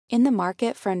In the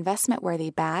market for investment-worthy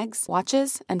bags,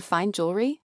 watches, and fine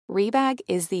jewelry, Rebag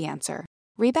is the answer.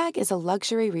 Rebag is a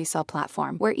luxury resale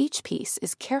platform where each piece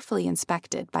is carefully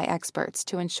inspected by experts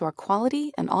to ensure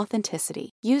quality and authenticity.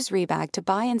 Use Rebag to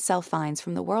buy and sell finds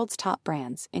from the world's top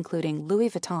brands, including Louis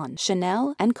Vuitton,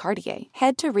 Chanel, and Cartier.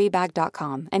 Head to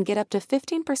Rebag.com and get up to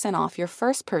 15% off your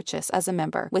first purchase as a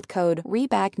member with code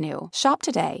REBAGNEW. Shop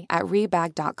today at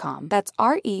Rebag.com. That's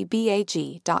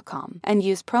REBAG.com. And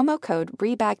use promo code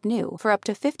REBAGNEW for up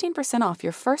to 15% off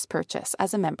your first purchase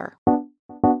as a member.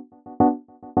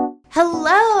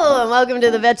 Hello, and welcome to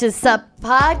the Betches Sup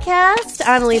podcast.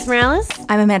 I'm Elise Morales.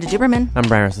 I'm Amanda Duberman. I'm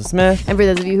Brian Russell Smith. And for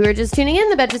those of you who are just tuning in,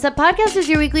 the Betches Sup podcast is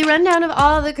your weekly rundown of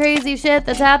all the crazy shit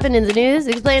that's happened in the news,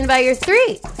 explained by your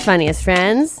three funniest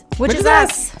friends. Which is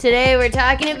us. Today we're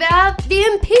talking about the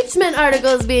impeachment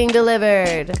articles being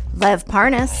delivered. Lev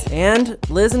Parnas. And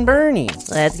Liz and Bernie.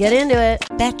 Let's get into it.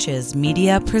 Betches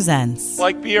Media presents.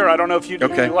 Like beer. I don't know if you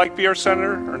like beer,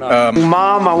 Senator, or not.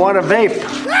 Mom, I want a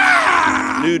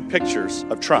vape. Nude pictures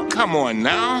of Trump. Come on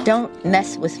now. Don't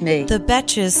mess with me. The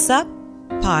Betches Sup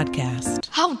podcast.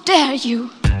 How dare you?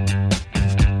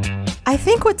 I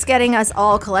think what's getting us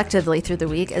all collectively through the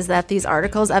week is that these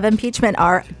articles of impeachment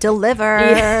are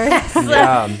delivered. Yes.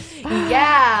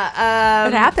 Yeah.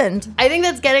 It happened. I think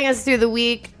that's getting us through the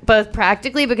week, both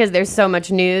practically because there's so much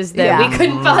news that we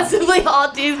couldn't possibly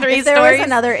all do three if there stories. was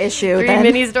another issue, three then...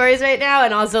 mini stories right now,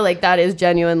 and also like that is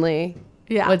genuinely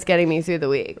what's getting me through the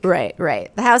week.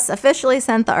 Right. The House officially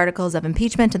sent the articles of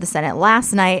impeachment to the Senate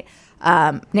last night.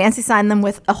 Nancy signed them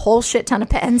with a whole shit ton of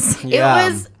pens. Yeah.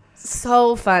 It was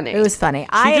so funny. It was funny.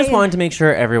 She just wanted to make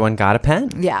sure everyone got a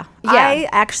pen. Yeah. I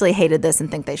actually hated this and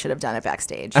think they should have done it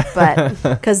backstage. But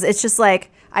because it's just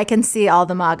like, I can see all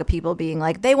the MAGA people being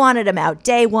like, they wanted him out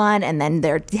day one, and then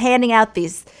they're handing out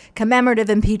these commemorative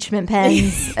impeachment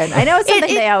pens. And I know it's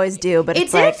something they always do, but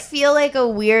it's like... It did feel like a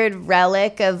weird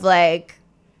relic of like,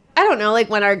 I don't know, like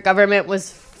when our government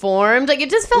was formed. Like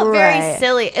it just felt very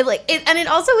silly. And it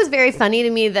also was very funny to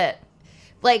me that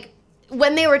like,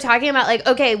 when they were talking about like,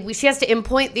 okay, she has to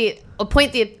appoint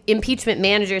the impeachment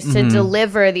managers to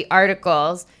deliver the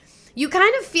articles, you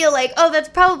kind of feel like, oh, that's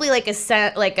probably like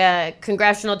a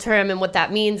congressional term, and what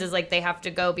that means is like they have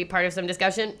to go be part of some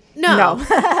discussion. No.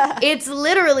 It's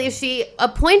literally she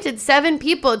appointed 7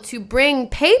 people to bring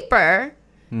paper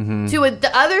to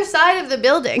the other side of the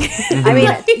building. I mean,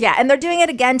 yeah, and they're doing it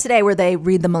again today where they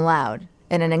read them aloud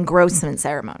in an engrossment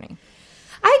ceremony.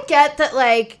 I get that,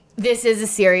 like, this is a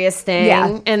serious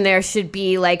thing, and there should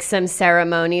be, like, some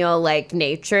ceremonial, like,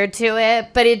 nature to it,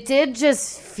 but it did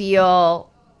just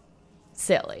feel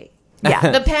silly.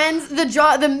 Yeah. The pens,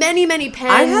 the many, many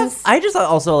pens. I just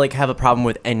also, like, have a problem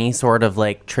with any sort of,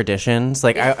 like, traditions.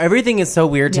 Like, everything is so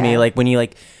weird to me. Like,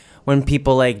 when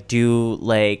people, like, do,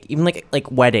 like, even, like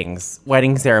wedding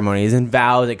ceremonies and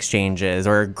vows exchanges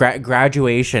or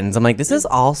graduations. I'm like, this is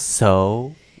all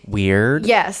so weird.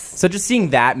 Yes. So just seeing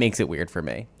that makes it weird for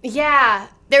me. Yeah.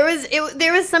 There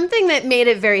was something that made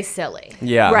it very silly.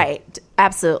 Yeah. Right.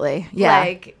 Absolutely.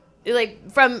 Yeah.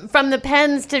 Like from the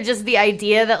pens to just the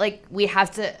idea that like we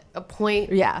have to appoint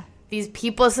these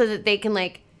people so that they can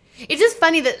like. It's just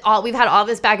funny that we've had all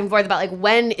this back and forth about like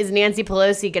when is Nancy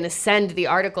Pelosi going to send the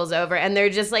articles over, and they're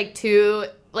just like two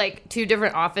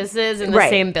different offices in the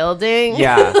same building.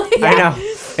 Yeah. I know.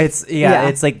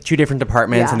 It's like 2 different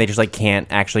departments and they just like can't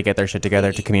actually get their shit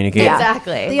together to communicate. Yeah.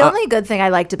 Exactly. The only good thing I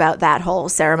liked about that whole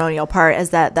ceremonial part is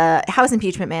that the House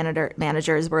impeachment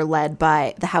managers were led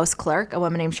by the House clerk, a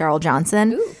woman named Cheryl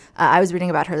Johnson. I was reading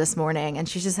about her this morning, and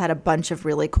she's just had a bunch of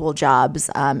really cool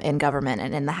jobs in government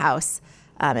and in the House.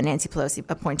 And Nancy Pelosi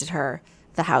appointed her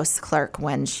the House clerk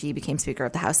when she became Speaker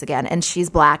of the House again. And she's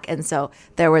black. And so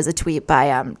there was a tweet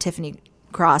by Tiffany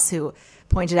Cross who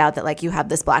pointed out that like you have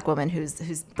this black woman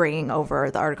who's bringing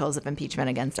over the articles of impeachment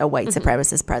against a white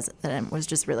supremacist president was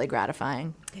just really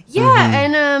gratifying. Yeah.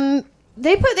 And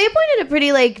they appointed a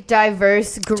pretty like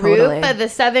diverse group. Totally. The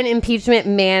 7 impeachment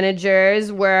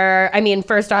managers were, I mean,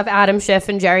 first off, Adam Schiff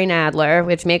and Jerry Nadler,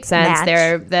 which makes sense. Match.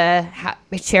 They're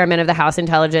the chairman of the House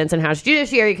Intelligence and House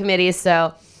Judiciary Committees.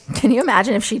 So can you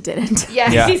imagine if she didn't?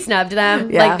 Yeah, she snubbed them.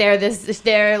 Yeah. Like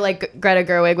they're like Greta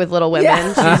Gerwig with Little Women.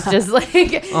 Yeah. She's just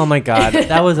like, oh my God,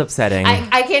 that was upsetting.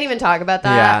 I can't even talk about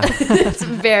that. Yeah. It's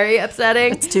very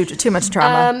upsetting. It's too much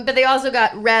trauma. But they also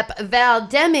got Rep. Val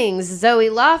Demings, Zoe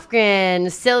Lofgren,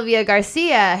 Sylvia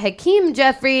Garcia, Hakeem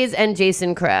Jeffries, and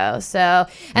Jason Crow. So,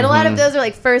 and a lot of those are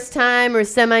like first time or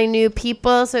semi-new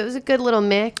people. So it was a good little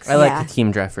mix. I like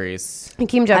Hakeem Jeffries.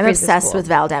 Hakeem Jeffries. I'm obsessed is cool. with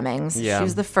Val Demings. Yeah. She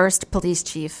was the first police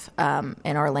chief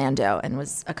in Orlando and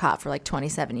was a cop for like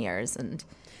 27 years. And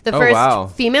the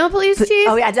first female police chief.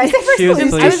 Oh yeah, did I say first She was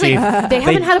police? police I was chief. like, they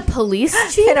haven't had a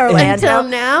police chief In Orlando. until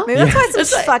now. Maybe that's why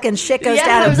some fucking shit goes Yeah,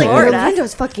 down I in was like, Florida.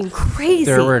 Orlando's fucking crazy.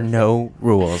 There were no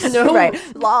rules. Right,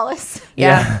 lawless.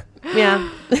 Yeah.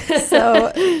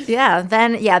 So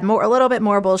then a little bit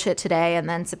more bullshit today, and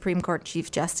then Supreme Court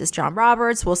Chief Justice John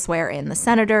Roberts will swear in the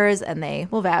senators, and they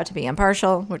will vow to be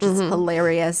impartial, which is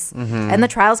hilarious. And the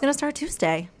trial's going to start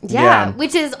Tuesday. Yeah,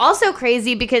 which is also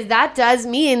crazy because that does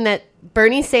mean that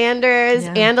Bernie Sanders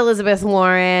and Elizabeth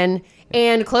Warren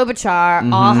and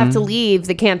Klobuchar all have to leave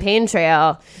the campaign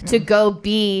trail to go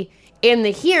be in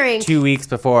the hearing 2 weeks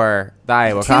before the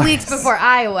Iowa 2 caucus. weeks before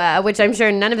Iowa, which I'm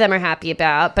sure none of them are happy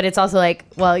about, but it's also like,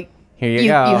 well, Here you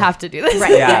go. You have to do this.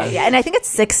 Right. Yeah. Yeah. And I think it's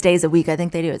 6 days a week. I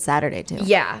think they do it Saturday too.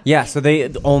 Yeah. Yeah, so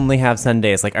they only have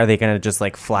Sundays. Like, are they going to just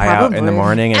like fly out in the Probably.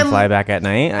 morning and fly back at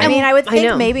night? I mean, I would I think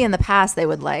know. maybe in the past they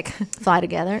would like fly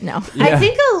together. No. I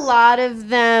think a lot of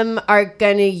them are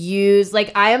going to use,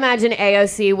 like, I imagine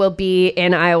AOC will be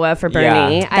in Iowa for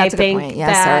Bernie. Yeah. I That's a good think point. Yeah,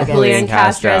 that surrogate. Julian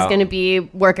Castro is Castro. going to be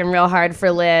working real hard for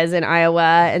Liz in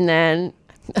Iowa. And then,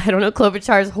 I don't know,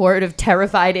 Klobuchar's horde of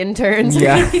terrified interns are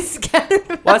Yeah. going to be scattered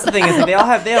around. Well, that's the thing is that they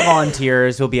have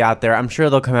volunteers who'll be out there. I'm sure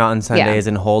they'll come out on Sundays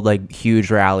and hold like huge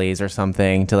rallies or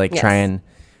something to like try and,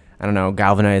 I don't know,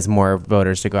 galvanize more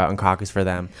voters to go out and caucus for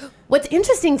them. What's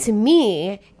interesting to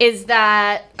me is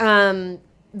that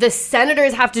the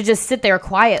senators have to just sit there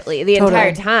quietly the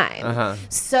entire time.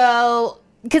 So,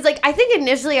 because like I think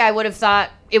initially I would have thought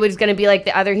it was going to be like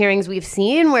the other hearings we've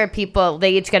seen where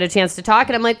they each get a chance to talk,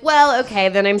 and I'm like, well, okay,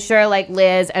 then I'm sure like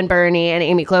Liz and Bernie and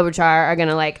Amy Klobuchar are going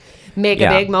to like make a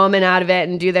big moment out of it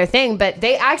and do their thing, but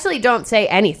they actually don't say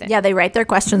anything. Yeah, they write their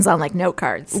questions on like note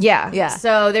cards. Yeah. Yeah.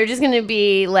 So they're just going to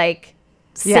be like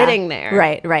sitting there.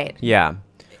 Right. Yeah.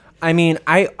 I mean,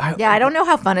 I Yeah, I don't know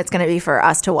how fun it's going to be for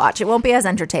us to watch. It won't be as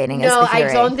entertaining as No, the I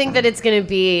hearing. don't think that it's going to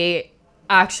be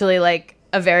actually like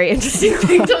a very interesting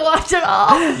thing to watch at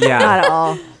all. yeah. Not at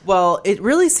all. Well, it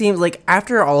really seems like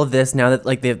after all of this, now that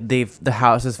like the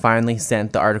House has finally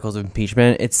sent the articles of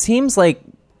impeachment, it seems like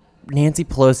Nancy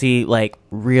Pelosi like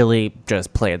really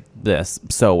just played this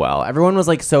so well. Everyone was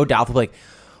like so doubtful, like,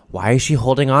 why is she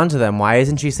holding on to them? Why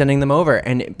isn't she sending them over?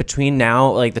 And between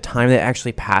now, like the time that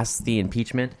actually passed the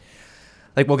impeachment,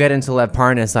 like we'll get into Lev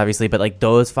Parnas obviously, but like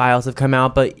those files have come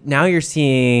out. But now you're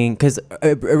seeing, because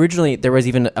originally there was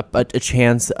even a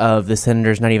chance of the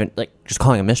senators not even like just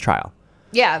calling a mistrial.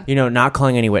 Yeah. You know, not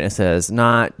calling any witnesses,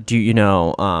 not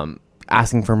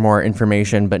asking for more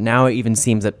information. But now it even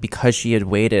seems that because she had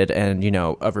waited and,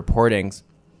 of reportings,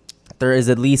 there is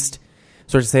at least,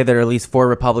 sort of say there are at least 4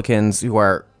 Republicans who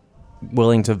are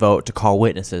willing to vote to call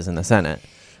witnesses in the Senate.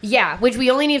 Yeah, which we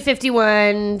only need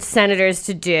 51 senators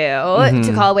to do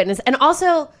to call a witness. And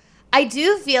also, I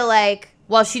do feel like,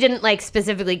 while she didn't like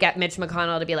specifically get Mitch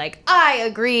McConnell to be like, I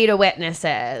agree to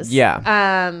witnesses.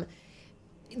 Yeah.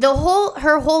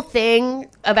 Her whole thing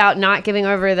about not giving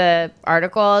over the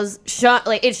articles,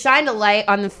 it shined a light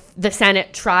on the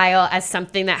Senate trial as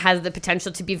something that has the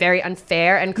potential to be very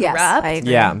unfair and corrupt. Yes, I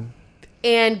agree. Yeah.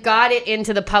 And got it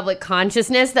into the public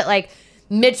consciousness that like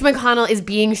Mitch McConnell is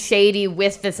being shady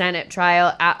with the Senate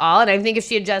trial at all. And I think if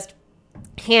she had just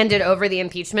handed over the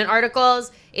impeachment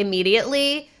articles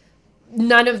immediately,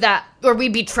 none of that, or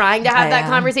we'd be trying to have that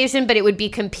conversation, but it would be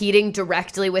competing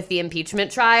directly with the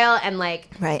impeachment trial. And like,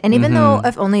 Right. And even though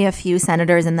if only a few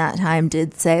senators in that time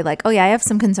did say like, oh yeah, I have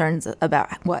some concerns about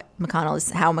how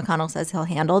McConnell says he'll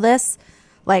handle this.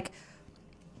 Like,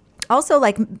 also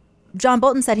like John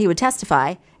Bolton said he would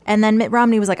testify. And then Mitt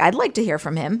Romney was like, I'd like to hear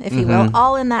from him, if he will,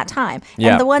 all in that time.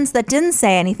 Yeah. And the ones that didn't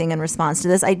say anything in response to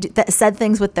this, that said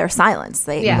things with their silence.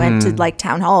 They went to like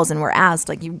town halls and were asked,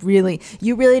 like, you really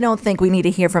don't think we need to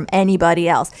hear from anybody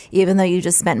else, even though you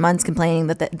just spent months complaining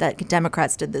that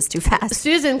Democrats did this too fast.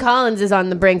 Susan Collins is on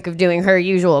the brink of doing her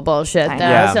usual bullshit, though.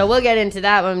 Yeah. So we'll get into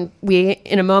that when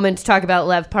in a moment to talk about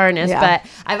Lev Parnas. Yeah. But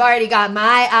I've already got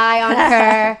my eye on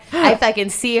her. I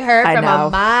fucking see her I from know. a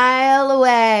mile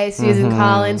away, Susan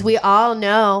Collins. We all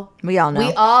know. We all know.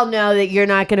 We all know that you're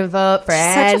not going to vote for She's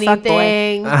such a fuckboy.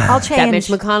 anything I'll that Mitch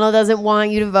change. McConnell doesn't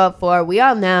want you to vote for. We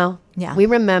all know. Yeah. We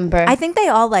remember. I think they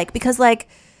all because like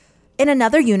in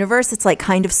another universe, it's like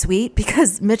kind of sweet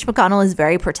because Mitch McConnell is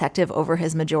very protective over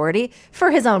his majority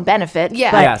for his own benefit.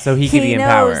 Yeah. but Yeah, so he can be in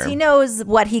power. He knows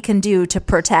what he can do to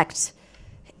protect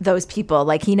those people.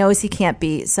 Like he knows he can't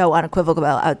be so unequivocal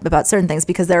about certain things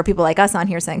because there are people like us on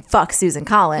here saying fuck Susan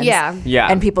Collins. Yeah.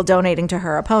 Yeah. And people donating to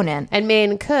her opponent. And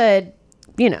Maine could,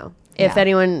 if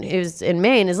anyone who's in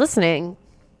Maine is listening,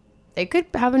 they could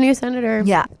have a new senator.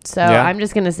 Yeah. So I'm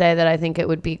just going to say that I think it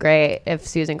would be great if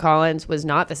Susan Collins was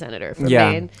not the senator for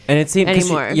Maine and it seems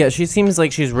anymore. She seems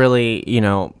like she's really,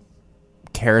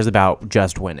 cares about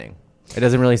just winning. It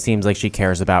doesn't really seem like she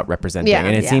cares about representing.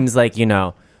 And it seems like,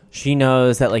 she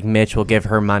knows that like Mitch will give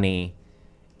her money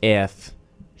if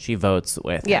she votes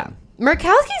with him.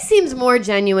 Murkowski seems more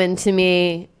genuine to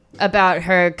me about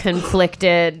her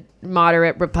conflicted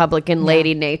moderate Republican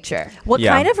lady nature. What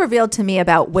kind of revealed to me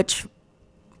about which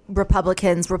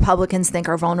Republicans think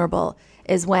are vulnerable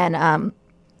is when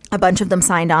a bunch of them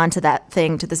signed on to that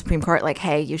thing to the Supreme Court, like,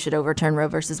 hey, you should overturn Roe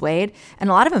versus Wade. And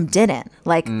a lot of them didn't.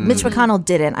 Like, Mitch McConnell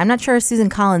didn't. I'm not sure if Susan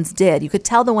Collins did. You could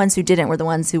tell the ones who didn't were the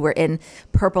ones who were in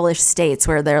purplish states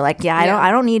where they're like,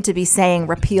 I don't need to be saying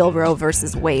repeal Roe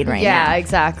versus Wade right now. Yeah,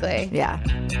 exactly. Yeah.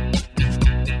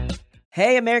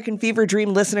 Hey, American Fever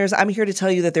Dream listeners, I'm here to tell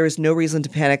you that there is no reason to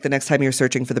panic the next time you're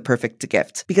searching for the perfect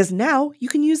gift. Because now you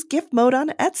can use gift mode on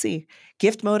Etsy.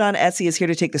 Gift mode on Etsy is here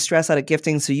to take the stress out of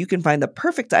gifting so you can find the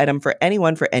perfect item for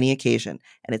anyone for any occasion.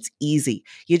 And it's easy.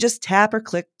 You just tap or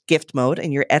click gift mode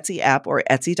in your Etsy app or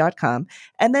Etsy.com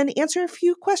and then answer a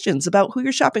few questions about who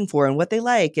you're shopping for and what they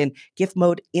like. And gift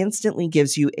mode instantly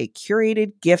gives you a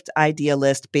curated gift idea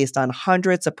list based on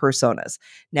hundreds of personas.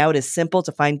 Now it is simple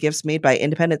to find gifts made by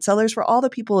independent sellers for all the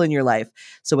people in your life.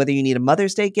 So whether you need a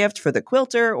Mother's Day gift for the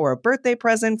quilter or a birthday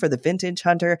present for the vintage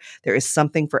hunter, there is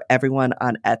something for everyone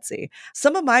on Etsy.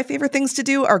 Some of my favorite things to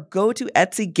do are go to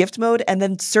Etsy gift mode and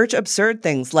then search absurd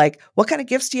things like, what kind of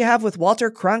gifts do you have with Walter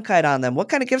Cronkite on them? What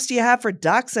kind of gifts do you have for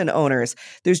dachshund owners?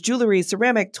 There's jewelry,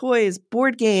 ceramic, toys,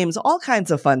 board games, all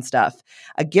kinds of fun stuff.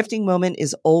 A gifting moment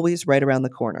is always right around the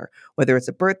corner, whether it's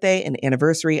a birthday, an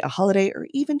anniversary, a holiday, or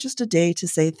even just a day to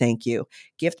say thank you.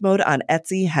 Gift mode on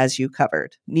Etsy has you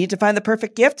covered. Need to find the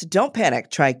perfect gift? Don't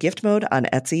panic. Try gift mode on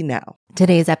Etsy now.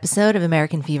 Today's episode of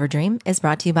American Fever Dream is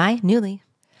brought to you by Nuuly.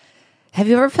 Have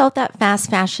you ever felt that fast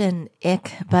fashion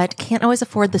ick, but can't always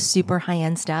afford the super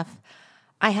high-end stuff?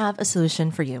 I have a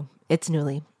solution for you. It's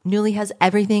Nuuly. Nuuly has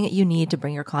everything you need to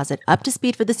bring your closet up to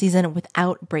speed for the season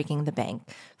without breaking the bank.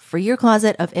 Free your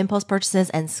closet of impulse purchases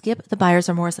and skip the buyer's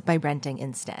remorse by renting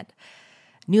instead.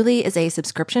 Nuuly is a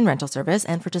subscription rental service,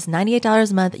 and for just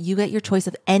 $98 a month, you get your choice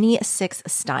of any 6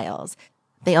 styles.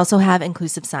 They also have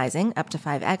inclusive sizing, up to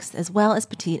 5X, as well as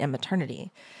petite and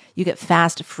maternity. You get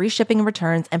fast, free shipping and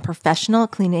returns, and professional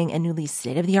cleaning and Nuuly's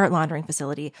state-of-the-art laundering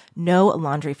facility. No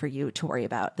laundry for you to worry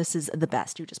about. This is the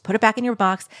best. You just put it back in your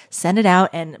box, send it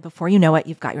out, and before you know it,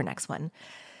 you've got your next one.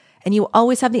 And you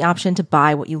always have the option to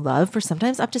buy what you love for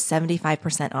sometimes up to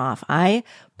 75% off. I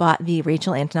bought the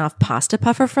Rachel Antonoff pasta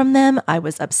puffer from them. I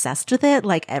was obsessed with it,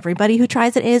 like everybody who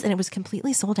tries it is, and it was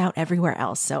completely sold out everywhere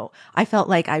else. So I felt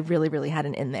like I really, really had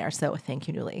an in there. So thank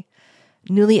you, Nuuly.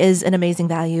 Nuuly is an amazing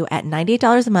value at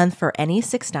 $98 a month for any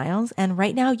 6 styles. And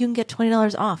right now you can get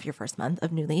 $20 off your first month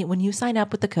of Nuuly when you sign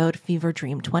up with the code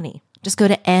FEVERDREAM20. Just go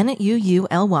to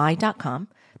NUULY.com.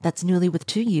 That's Nuuly with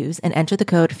 2 U's, and enter the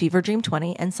code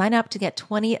FEVERDREAM20 and sign up to get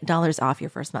 $20 off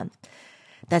your first month.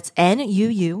 That's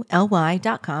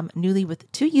NUULY.com, Nuuly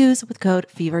with 2 U's with code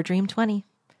FEVERDREAM20.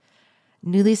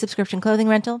 Nuuly subscription clothing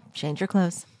rental. Change your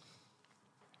clothes.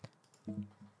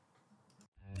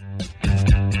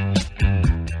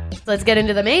 Let's get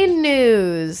into the main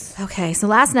news. Okay, so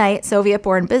last night,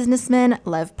 Soviet-born businessman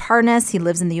Lev Parnas, he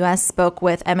lives in the U.S., spoke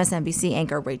with MSNBC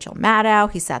anchor Rachel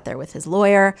Maddow. He sat there with his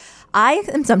lawyer. I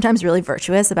am sometimes really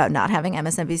virtuous about not having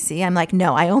MSNBC. I'm like,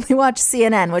 no, I only watch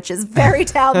CNN, which is very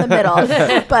down the middle.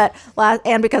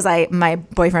 And because my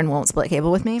boyfriend won't split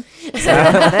cable with me, so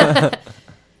I love it.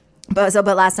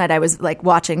 But last night I was like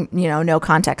watching, no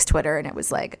context Twitter, and it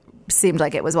was like seemed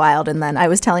like it was wild. And then I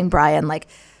was telling Brian, like,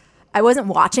 I wasn't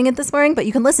watching it this morning, but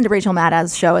you can listen to Rachel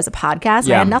Maddow's show as a podcast.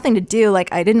 Yeah. I had nothing to do. Like,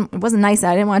 it wasn't nice.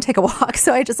 I didn't want to take a walk.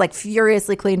 So I just like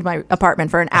furiously cleaned my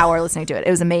apartment for an hour listening to it. It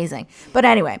was amazing. But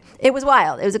anyway, it was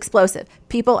wild. It was explosive.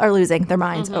 People are losing their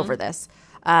minds over this.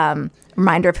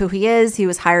 Reminder of who he is. He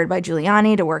was hired by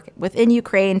Giuliani to work within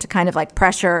Ukraine to kind of like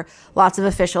pressure lots of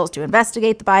officials to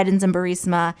investigate the Bidens and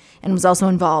Burisma, and was also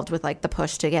involved with like the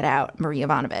push to get out Marie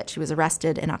Yovanovitch. He was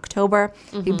arrested in October.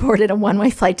 He boarded a one-way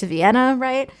flight to Vienna,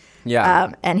 right?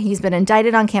 Yeah. And he's been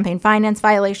indicted on campaign finance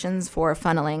violations for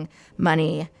funneling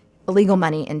illegal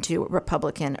money into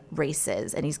Republican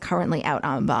races. And he's currently out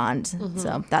on bond.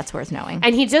 So that's worth knowing.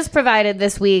 And he just provided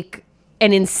this week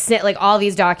all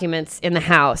these documents in the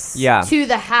House to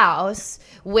the House,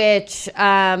 which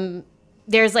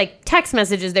there's like text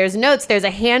messages, there's notes, there's a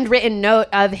handwritten note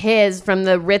of his from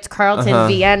the Ritz-Carlton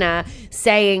Vienna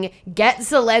saying, get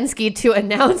Zelensky to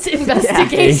announce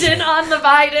investigation on the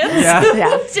Bidens.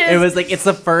 Yeah. It was like, it's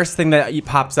the first thing that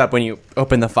pops up when you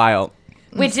open the file.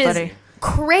 which is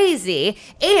crazy.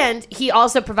 And he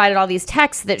also provided all these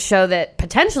texts that show that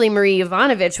potentially Marie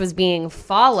Yovanovitch was being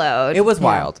followed. It was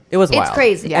wild. It was wild. It's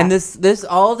crazy. Yeah. And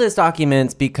all this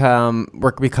documents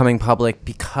were becoming public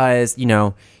because,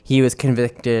 he was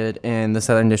convicted in the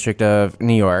Southern District of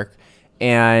New York.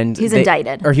 And he's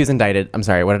indicted. Or he was indicted. I'm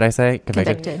sorry. What did I say?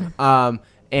 Convicted.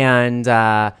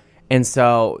 And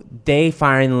so they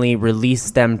finally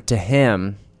released them to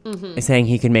him, saying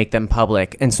he could make them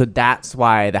public. And so that's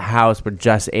why the House were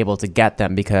just able to get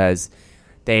them, because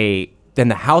then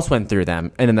the House went through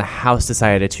them, and then the House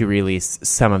decided to release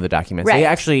some of the documents. Right. They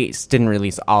actually didn't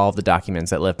release all of the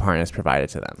documents that Liv Parnas provided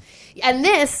to them. And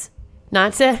this, I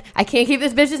can't keep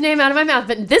this bitch's name out of my mouth,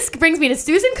 but this brings me to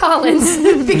Susan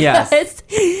Collins because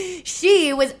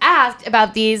she was asked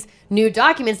about these new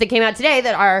documents that came out today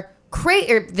that are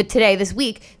this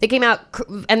week, they came out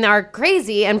and are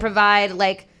crazy and provide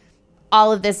like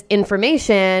all of this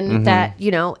information that,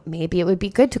 maybe it would be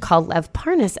good to call Lev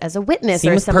Parnas as a witness.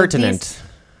 Seems or some pertinent.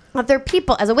 Of their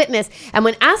people as a witness. And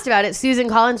when asked about it, Susan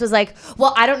Collins was like,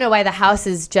 well, I don't know why the House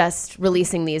is just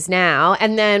releasing these now.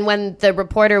 And then when the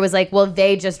reporter was like, well,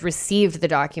 they just received the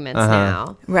documents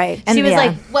now. Right. She was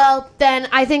like, well, then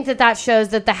I think that shows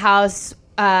that the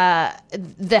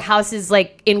House's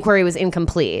like inquiry was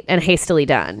incomplete and hastily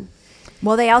done.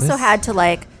 Well, they also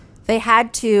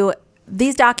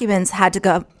these documents had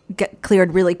to get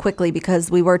cleared really quickly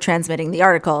because we were transmitting the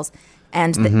articles,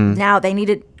 and now they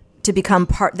needed to become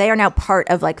they are now part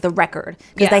of like the record,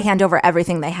 because they hand over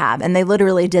everything they have, and they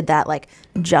literally did that like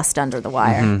just under the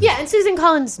wire. Yeah, and Susan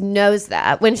Collins knows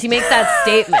that when she makes that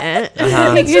statement.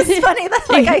 It's just funny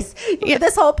that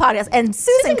this whole podcast and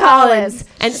Susan Collins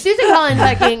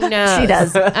fucking knows. She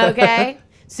does. Okay,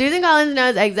 Susan Collins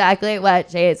knows exactly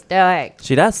what she's doing.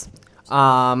 She does.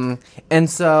 And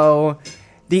so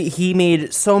he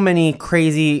made so many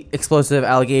crazy explosive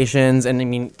allegations, and I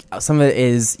mean, some of it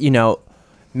is,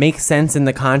 makes sense in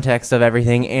the context of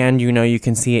everything, and you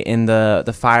can see it in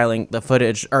the filing, the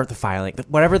footage, or the filing,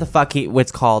 whatever the fuck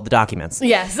what's called, the documents.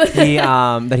 Yes.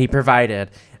 That he provided.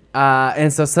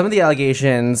 And so some of the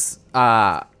allegations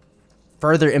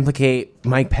further implicate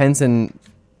Mike Pence and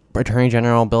Attorney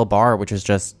General Bill Barr, which is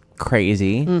just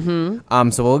crazy.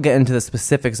 So we'll get into the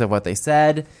specifics of what they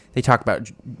said. They talk about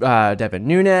Devin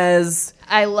Nunes.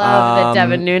 I love that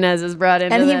Devin Nunes is brought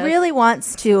into and he this. really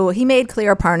wants to. He made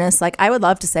clear, Parnas, like, I would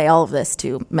love to say all of this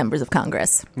to members of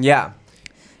Congress. Yeah.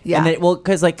 And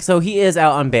because so he is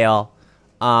out on bail,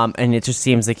 and it just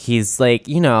seems like he's like,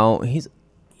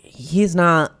 he's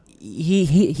not.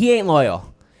 He ain't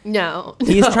loyal. No.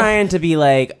 He's trying to be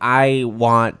like, I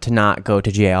want to not go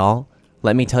to jail.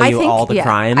 Let me tell you all the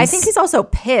crimes. I think he's also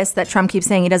pissed that Trump keeps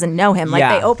saying he doesn't know him. Like,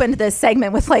 they opened this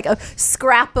segment with like a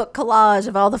scrapbook collage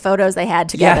of all the photos they had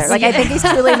together. Yes. Like, I think he's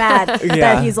truly mad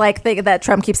that he's like, that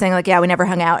Trump keeps saying like, yeah, we never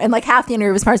hung out. And like half the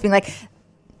interview was Parnas being like,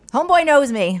 homeboy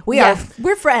knows me.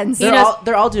 We're friends.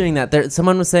 They're all doing that.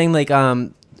 Someone was saying like,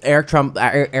 Eric Trump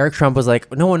was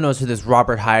like, no one knows who this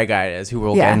Robert High guy is, who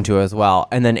we'll get into as well.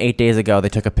 And then 8 days ago, they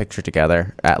took a picture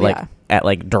together at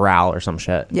Doral or some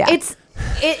shit. Yeah. It's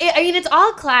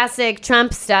all classic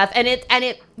Trump stuff, and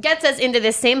it gets us into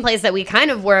this same place that we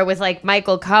kind of were with like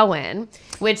Michael Cohen,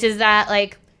 which is that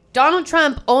like Donald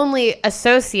Trump only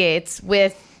associates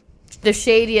with the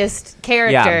shadiest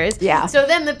characters. Yeah. So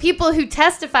then the people who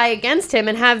testify against him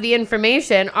and have the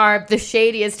information are the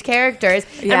shadiest characters.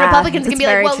 Yeah, and Republicans can be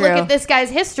like, well, true. look at this guy's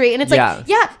history. And it's like,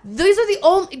 these are the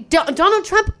only... Donald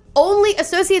Trump only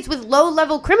associates with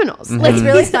low-level criminals. Like, It's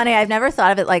really funny. I've never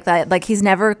thought of it like that. Like, he's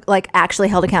never like actually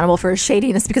held accountable for his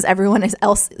shadiness, because everyone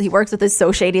else he works with is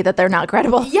so shady that they're not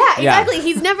credible. Yeah, exactly.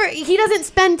 He doesn't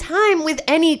spend time with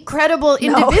any credible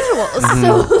individuals.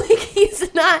 So like,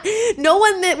 he's not, no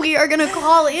one that we are going to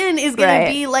call in is going to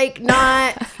be like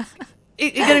not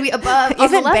going to be above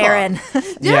Even the level. Barron.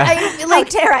 How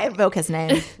dare I invoke his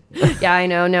name? Yeah, I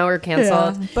know. Now we're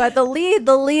canceled. Yeah. But the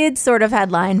lead sort of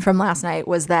headline from last night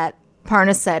was that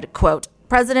Parnas said, quote,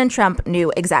 President Trump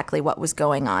knew exactly what was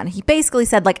going on. He basically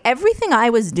said, like, everything I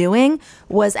was doing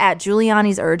was at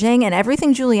Giuliani's urging, and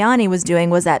everything Giuliani was doing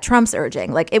was at Trump's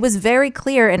urging. Like, it was very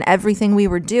clear in everything we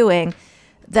were doing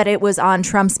that it was on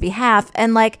Trump's behalf.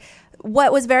 And like,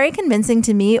 what was very convincing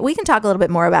to me, we can talk a little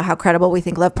bit more about how credible we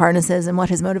think Lev Parnas is and what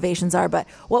his motivations are, but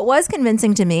what was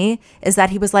convincing to me is that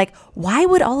he was like, why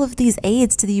would all of these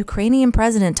aides to the Ukrainian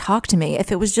president talk to me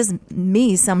if it was just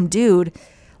me, some dude,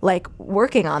 like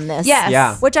working on this? Yes.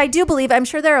 Yeah. Which I do believe. I'm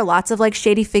sure there are lots of like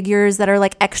shady figures that are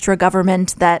like extra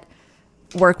government that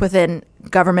work within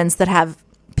governments that have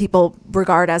people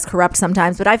regard as corrupt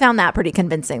sometimes, but I found that pretty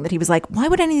convincing that he was like, why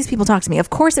would any of these people talk to me? Of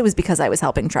course it was because I was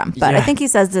helping Trump. But I think he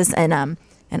says this in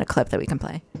a clip that we can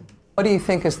play. What do you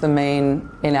think is the main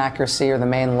inaccuracy or the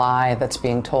main lie that's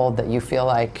being told that you feel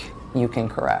like you can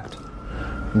correct?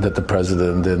 That the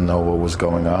president didn't know what was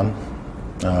going on.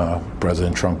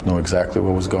 President Trump knew exactly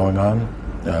what was going on.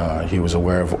 He was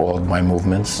aware of all of my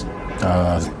movements.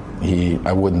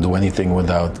 I wouldn't do anything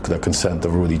without the consent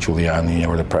of Rudy Giuliani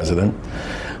or the president.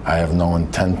 I have no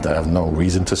intent, I have no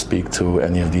reason to speak to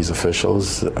any of these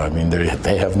officials. I mean,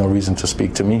 they have no reason to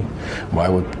speak to me. Why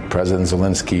would President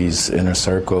Zelensky's inner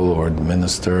circle or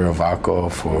Minister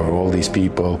Avakov or all these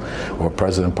people or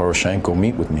President Poroshenko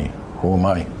meet with me? Who am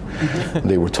I?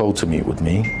 They were told to meet with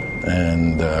me,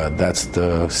 and that's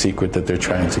the secret that they're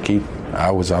trying to keep.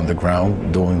 I was on the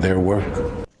ground doing their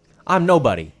work. I'm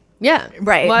nobody. Yeah.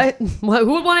 Right. Who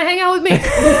would want to hang out with me?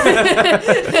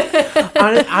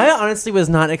 I honestly was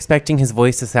not expecting his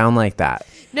voice to sound like that.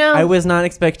 No. I was not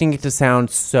expecting it to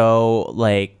sound so,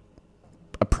 like,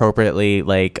 appropriately,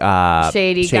 like,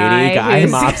 shady guy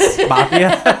mafia.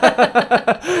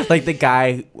 Like the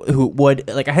guy who would,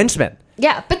 like, a henchman.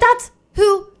 Yeah, but that's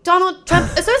who Donald Trump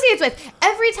associates with.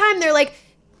 Every time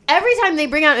they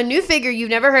bring out a new figure you've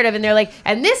never heard of, and they're like,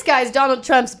 and this guy's Donald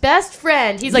Trump's best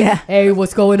friend. He's like, hey,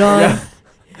 what's going on? Yeah.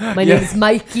 My name is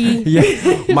Mikey.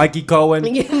 Yeah. Mikey Cohen.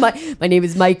 Yeah, my name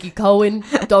is Mikey Cohen.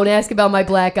 Don't ask about my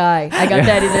black eye. I got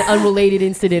that in an unrelated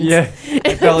incident. Yeah.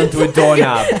 I fell into a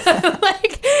doorknob.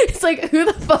 It's like, who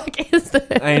the fuck is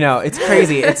this? I know. It's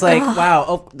crazy. It's like, wow.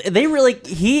 Oh,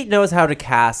 he knows how to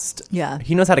cast. Yeah.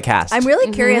 He knows how to cast. I'm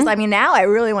really curious. I mean, now I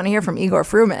really want to hear from Igor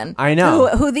Fruman. I know.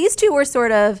 Who these two were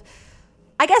sort of,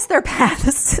 I guess their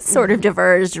paths sort of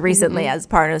diverged recently as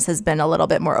Parnas has been a little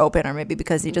bit more open, or maybe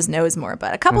because he just knows more.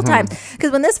 But a couple times,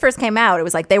 because when this first came out, it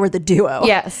was like they were the duo.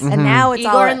 Yes. And now it's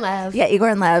Igor and Lev. Yeah, Igor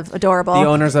and Lev. Adorable. The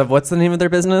owners of, what's the name of their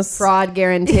business? Fraud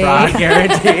Guarantee. Fraud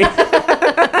Guarantee.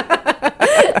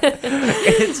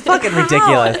 It's fucking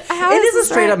ridiculous. How it is a this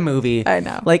straight up movie. I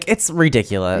know. Like, it's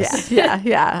ridiculous.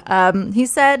 Yeah. He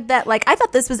said that, like, I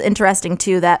thought this was interesting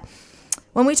too, that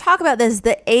when we talk about this,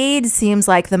 the aid seems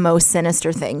like the most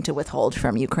sinister thing to withhold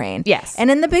from Ukraine. Yes. And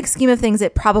in the big scheme of things,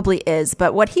 it probably is.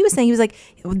 But what he was saying, he was like,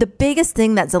 the biggest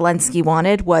thing that Zelensky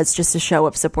wanted was just a show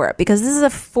of support, because this is a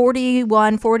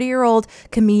 40-year-old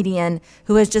comedian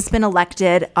who has just been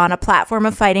elected on a platform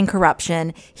of fighting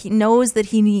corruption. He knows that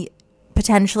he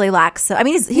potentially lacks, I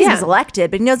mean, he was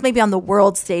elected, but he knows maybe on the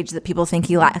world stage that people think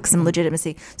he lacks some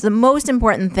legitimacy. So the most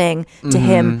important thing to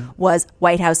him was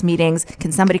White House meetings.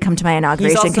 Can somebody come to my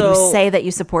inauguration? Can you say that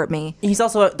you support me? He's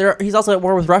also at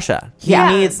war with Russia. He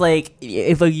needs, like,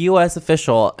 if a U.S.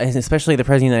 official, and especially the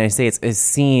President of the United States, is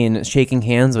seen shaking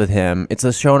hands with him, it's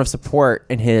a show of support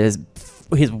in his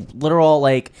literal,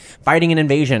 like, fighting an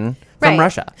invasion from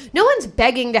Russia. No one's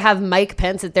begging to have Mike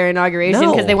Pence at their inauguration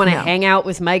because they want to hang out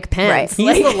with Mike Pence.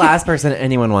 He's the last person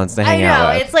anyone wants to hang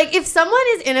out with. It's like, if someone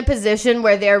is in a position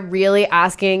where they're really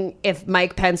asking if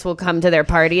Mike Pence will come to their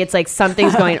party, it's like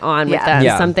something's going on with them.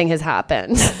 Yeah. Something has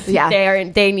happened. Yeah.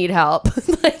 They need help.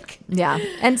 Yeah.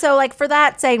 And so, like, for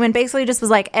that segment, basically just was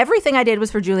like, everything I did was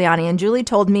for Giuliani, and Julie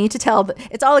told me to tell,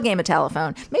 it's all a game of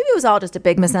telephone. Maybe it was all just a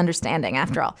big misunderstanding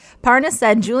after all. Parnas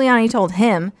said Giuliani told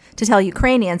him to tell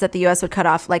Ukrainians that the U.S. would cut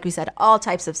off, like we said, all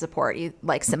types of support,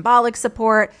 like symbolic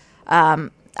support. I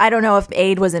don't know if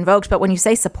aid was invoked, but when you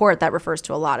say support, that refers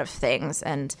to a lot of things.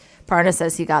 And Parnas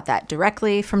says he got that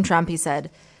directly from Trump. He said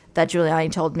that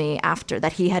Giuliani told me after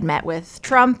that he had met with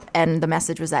Trump, and the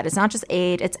message was that it's not just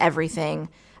aid, it's everything.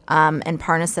 And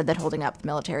Parnas said that holding up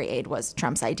military aid was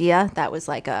Trump's idea. That was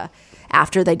like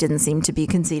after they didn't seem to be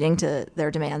conceding to their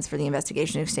demands for the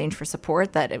investigation in exchange for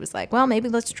support, that it was like, well, maybe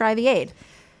let's try the aid.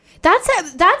 That's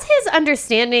his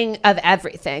understanding of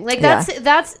everything. Like,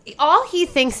 that's all he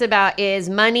thinks about is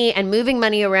money and moving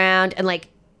money around, and like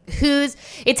that's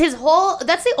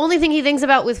the only thing he thinks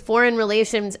about with foreign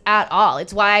relations at all.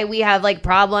 It's why we have like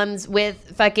problems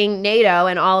with fucking NATO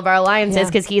and all of our alliances,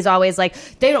 because he's always like,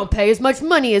 they don't pay as much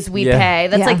money as we pay.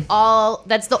 That's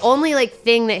that's the only like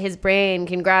thing that his brain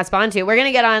can grasp onto. We're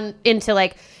gonna get into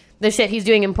like the shit he's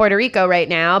doing in Puerto Rico right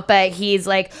now, but he's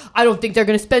like, I don't think they're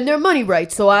going to spend their money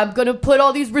right, so I'm going to put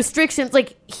all these restrictions.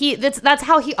 Like, that's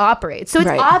how he operates. So it's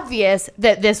obvious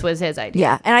that this was his idea.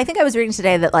 Yeah, and I think I was reading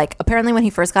today that, like, apparently when he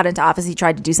first got into office, he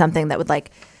tried to do something that would, like,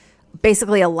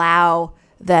 basically allow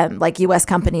them, like, U.S.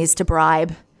 companies to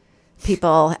bribe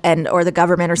people or the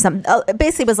government or something.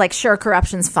 Basically was like, sure,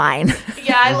 corruption's fine.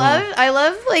 Yeah, I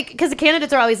love like, because the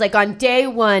candidates are always like, on day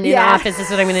one in office, this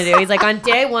is what I'm going to do. He's like, on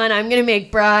day one, I'm going to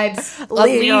make bribes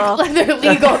legal. They're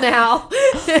legal now.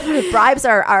 Bribes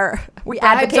are we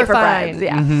advocate for bribes.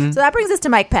 Yeah. So that brings us to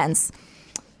Mike Pence.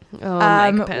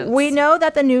 Mike Pence. We know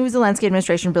that the new Zelensky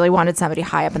administration really wanted somebody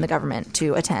high up in the government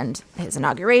to attend his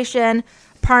inauguration.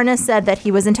 Parnas said that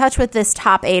he was in touch with this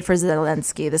top aide for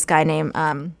Zelensky, this guy named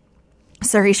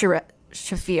Serhiy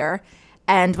Shafir,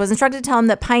 and was instructed to tell him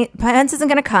that Pence isn't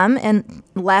going to come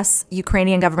unless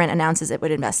Ukrainian government announces it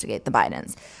would investigate the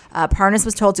Bidens. Parnas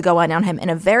was told to go on him in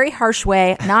a very harsh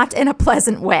way, not in a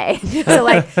pleasant way.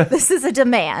 So, this is a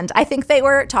demand. I think they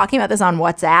were talking about this on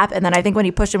WhatsApp, and then I think when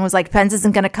he pushed him was like, Pence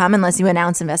isn't going to come unless you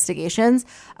announce investigations.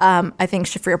 I think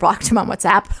Shafir blocked him on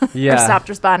WhatsApp or stopped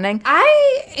responding.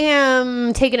 I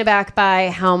am taken aback by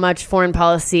how much foreign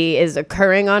policy is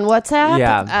occurring on WhatsApp.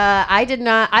 Yeah. I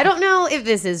don't know if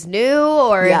this is new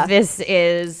or if this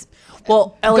is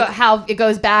how it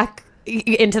goes back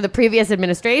into the previous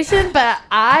administration, but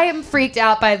I'm freaked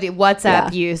out by the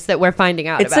WhatsApp use that we're finding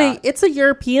out about. It's a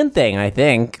European thing, I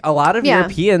think. A lot of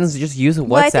Europeans just use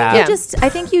WhatsApp. I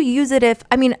think you use it if,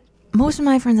 most of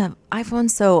my friends have iPhones,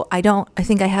 so I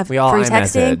think I have free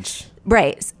texting. iMessage.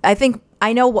 Right.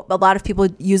 I know a lot of people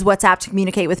use WhatsApp to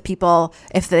communicate with people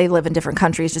if they live in different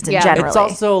countries, just in general. It's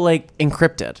also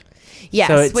encrypted. Yes,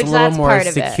 so it's which a little that's more part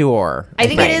of secure. I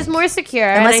think it is more secure.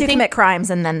 Unless you commit crimes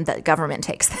and then the government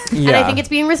takes them. And I think it's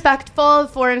being respectful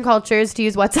of foreign cultures to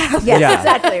use WhatsApp. Yes,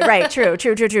 exactly. Right. True.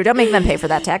 Don't make them pay for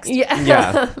that text.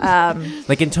 Yeah.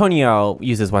 Antonio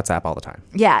uses WhatsApp all the time.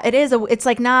 Yeah, it is. It's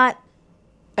not...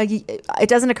 it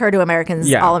doesn't occur to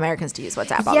Americans, all Americans, to use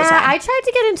WhatsApp all the time. Yeah, I tried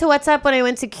to get into WhatsApp when I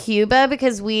went to Cuba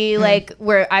because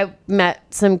I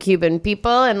met some Cuban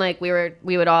people and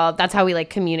we would all, that's how we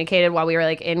communicated while we were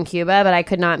in Cuba, but I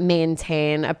could not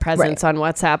maintain a presence on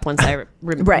WhatsApp once I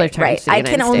returned to the United I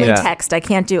can only text. I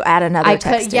can't add another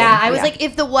text. I was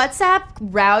if the WhatsApp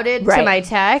routed to my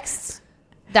text,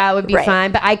 that would be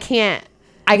fine, but I can't.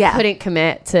 I couldn't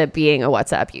commit to being a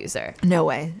WhatsApp user. No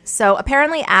way. So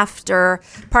apparently after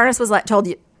Parnas was told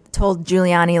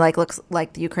Giuliani, looks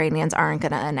like the Ukrainians aren't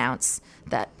going to announce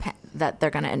that they're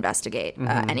going to investigate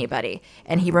anybody.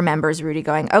 And he remembers Rudy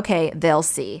going, okay, they'll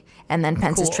see. And then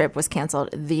Pence's trip was canceled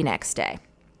the next day.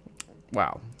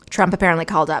 Wow. Trump apparently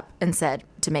called up and said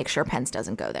to make sure Pence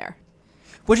doesn't go there.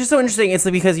 Which is so interesting. It's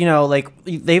because,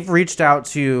 they've reached out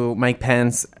to Mike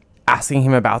Pence asking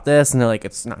him about this, and they're like,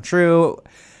 it's not true.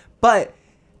 But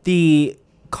the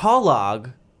call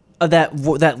log that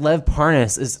Lev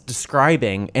Parnas is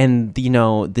describing and,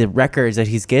 the records that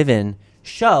he's given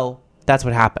show that's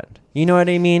what happened. You know what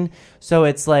I mean? So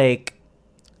it's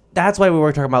that's why we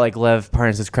were talking about Lev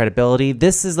Parnas' credibility.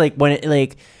 This is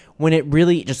when it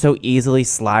really just so easily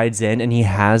slides in and he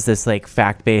has this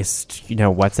fact-based,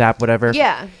 WhatsApp, whatever.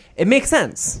 Yeah. It makes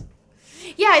sense.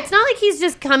 Yeah, it's not like he's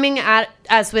just coming at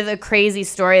us with a crazy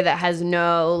story that has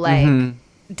no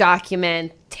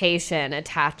documentation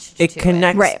attached to it. It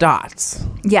connects dots.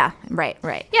 Yeah, right.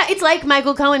 Yeah, it's like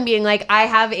Michael Cohen being I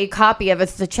have a copy of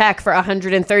the check for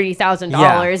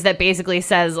 $130,000 that basically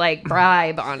says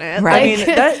bribe on it. Right.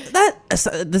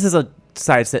 This is a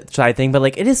side thing,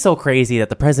 but it is so crazy that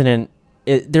the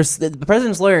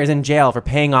president's lawyer is in jail for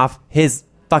paying off his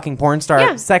fucking porn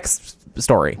star sex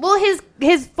story. Well,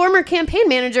 his former campaign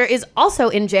manager is also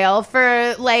in jail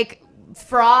for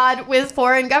fraud with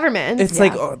foreign governments. It's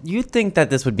you think that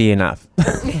this would be enough.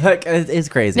 It's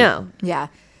crazy. No. Yeah.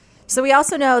 So we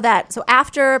also know that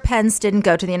after Pence didn't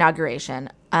go to the inauguration,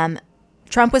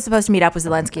 Trump was supposed to meet up with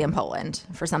Zelensky in Poland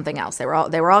for something else. They were all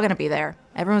going to be there.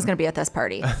 Everyone was going to be at this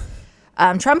party.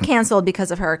 Trump canceled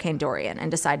because of Hurricane Dorian and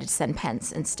decided to send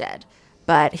Pence instead.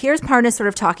 But here's Parnas sort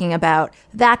of talking about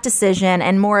that decision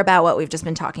and more about what we've just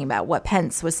been talking about, what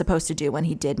Pence was supposed to do when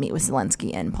he did meet with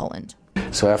Zelensky in Poland.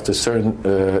 So after certain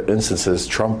instances,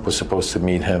 President Trump was supposed to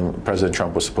meet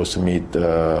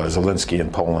Zelensky in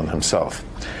Poland himself.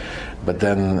 But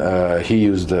then he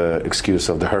used the excuse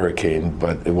of the hurricane,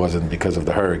 but it wasn't because of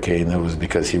the hurricane. It was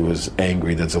because he was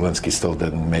angry that Zelensky still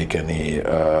didn't make any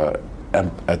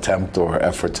attempt or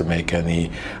effort to make any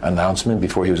announcement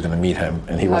before he was going to meet him.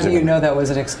 And he How do you know that was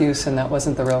an excuse and that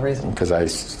wasn't the real reason? Because I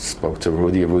spoke to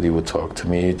Rudy. Rudy would talk to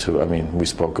me. We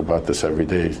spoke about this every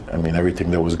day. Everything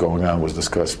that was going on was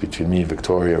discussed between me,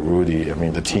 Victoria, Rudy,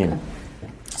 the team.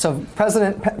 So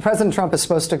President Trump is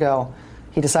supposed to go.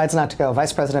 He decides not to go.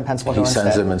 Vice President Pence will go instead.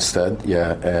 He sends him instead,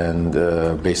 and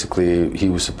basically he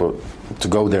was supposed to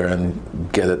go there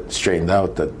and get it straightened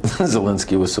out that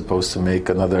Zelensky was supposed to make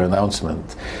another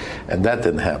announcement, and that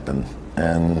didn't happen.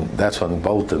 And that's when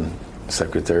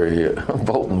Secretary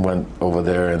Bolton went over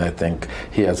there, and I think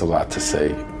he has a lot to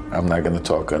say. I'm not going to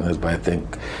talk on this, but I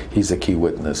think he's a key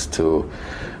witness to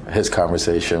his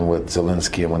conversation with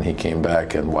Zelensky and when he came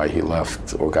back and why he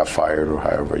left or got fired or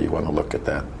however you want to look at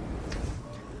that.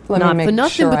 Not for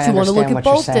nothing, but you want to look at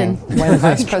Bolton. When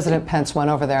Vice President Pence went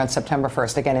over there on September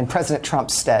 1st, again, in President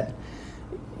Trump's stead,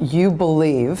 you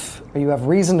believe, or you have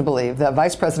reason to believe, that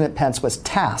Vice President Pence was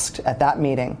tasked at that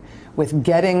meeting with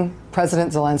getting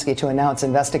President Zelensky to announce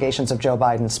investigations of Joe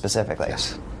Biden specifically.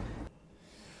 Yes.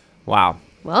 Wow.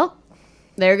 Well,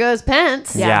 there goes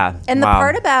Pence. Yeah. And the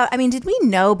part about, I mean, did we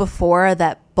know before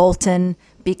that Bolton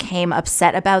became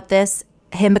upset about this?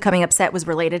 Him becoming upset was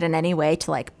related in any way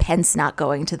to like Pence not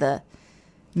going to the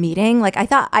meeting? Like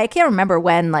I can't remember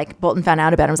when like Bolton found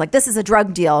out about it. I was like, this is a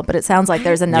drug deal, but it sounds like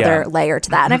there's another layer to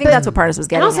that. And I think that's what Parnas was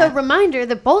getting at. And also at. a reminder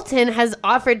that Bolton has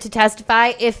offered to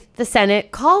testify if the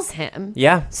Senate calls him.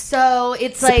 Yeah. So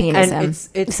it's Subpoenas like, him.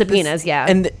 it's subpoenas, yeah.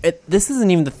 And this isn't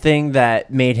even the thing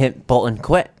that made Bolton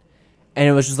quit. And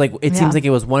it was just like, it seems like it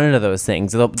was one of those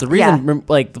things. The reason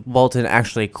like Bolton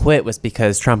actually quit was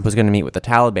because Trump was going to meet with the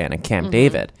Taliban at Camp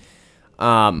David,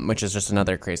 which is just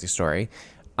another crazy story.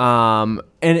 And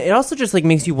it also just like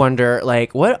makes you wonder,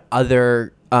 like, what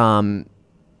other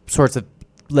sorts of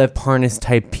Lev Parnas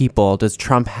type people does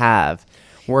Trump have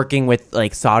working with,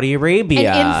 like Saudi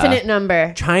Arabia, an infinite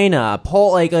number, China,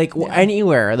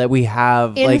 anywhere that we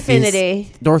have infinity,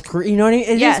 like North Korea. You know what I mean?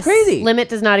 It's crazy. Limit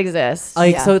does not exist.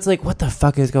 So it's like, what the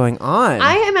fuck is going on?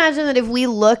 I imagine that if we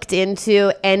looked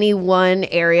into any one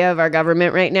area of our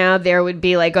government right now, there would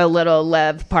be like a little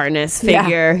Lev Parnas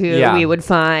figure who we would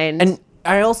find. And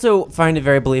I also find it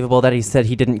very believable that he said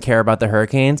he didn't care about the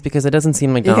hurricanes, because it doesn't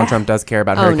seem like Donald Trump does care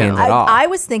about hurricanes at all. I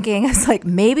was thinking, I was like,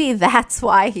 maybe that's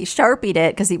why he Sharpied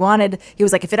it, because he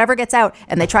was like, if it ever gets out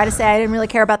and they try to say I didn't really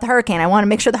care about the hurricane, I want to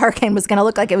make sure the hurricane was going to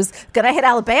look like it was going to hit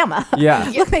Alabama.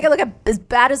 Yeah. Make it look as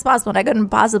bad as possible, and I couldn't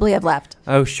possibly have left.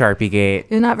 Oh, Sharpiegate.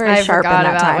 You're not very sharp in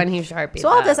that time. When he Sharpied so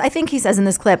all this, I think he says in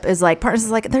this clip, is like, Parnas is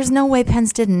like, there's no way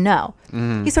Pence didn't know.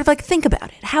 He's sort of like, think about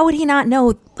it. How would he not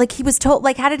know? Like, he was told,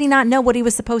 like, how did he not know what he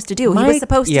was supposed to do? He was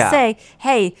supposed to say,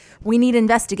 hey, we need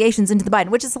investigations into the Biden,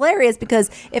 which is hilarious, because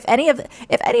if any of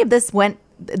this went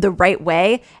the right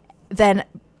way, then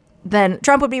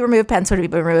Trump would be removed, Pence would be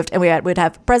removed, and we'd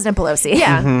have President Pelosi.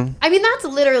 Yeah. I mean, that's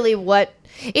literally what,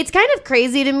 it's kind of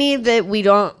crazy to me that we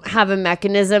don't have a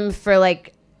mechanism for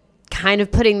like kind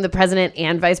of putting the president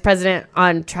and vice president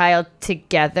on trial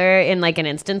together in like an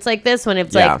instance like this, when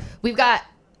it's like,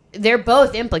 they're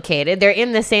both implicated. They're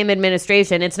in the same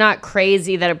administration. It's not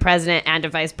crazy that a president and a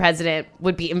vice president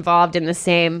would be involved in the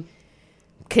same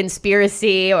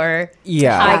conspiracy or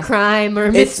high crime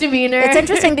or misdemeanor. It's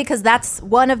interesting because that's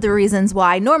one of the reasons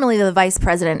why normally the vice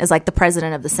president is like the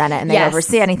president of the Senate and they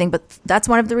oversee anything, but that's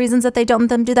one of the reasons that they don't let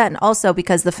them do that. And also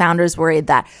because the founders worried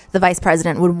that the vice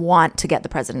president would want to get the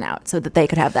president out so that they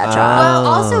could have that job. Well,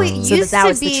 also it used to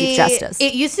be the Chief Justice.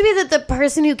 It used to be that the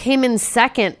person who came in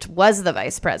second was the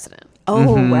vice president.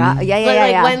 Oh, wow.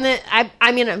 Yeah. When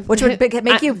I mean, which would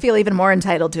make you feel even more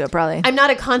entitled to it, probably. I'm not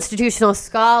a constitutional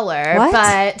scholar,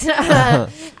 but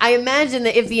I imagine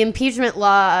that if the impeachment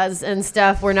laws and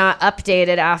stuff were not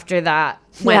updated after that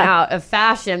went out of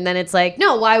fashion, then it's like,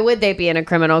 no, why would they be in a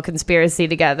criminal conspiracy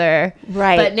together?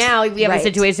 Right. But now we have a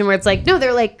situation where it's like, no,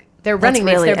 they're running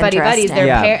mates, they're buddies,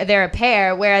 they're a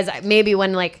pair. Whereas maybe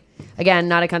when like, again,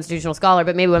 not a constitutional scholar,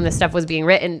 but maybe when this stuff was being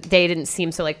written, they didn't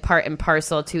seem so like part and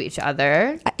parcel to each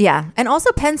other. Yeah. And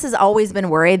also Pence has always been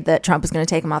worried that Trump was going to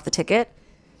take him off the ticket.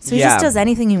 So he just does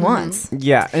anything he wants.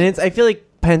 Yeah. And I feel like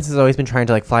Pence has always been trying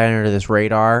to like fly under this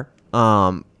radar.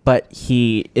 But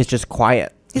he is just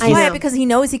quiet. He's quiet because he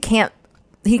knows he can't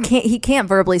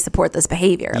verbally support this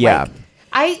behavior. Yeah. Like,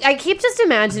 I keep just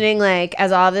imagining, like,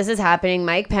 as all this is happening,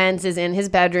 Mike Pence is in his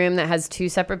bedroom that has 2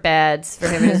 separate beds for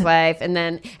him and his wife, and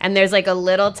there's like a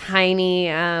little tiny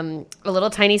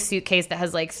suitcase that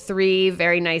has like 3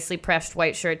 very nicely pressed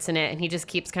white shirts in it, and he just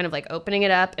keeps kind of like opening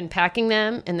it up and packing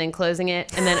them, and then closing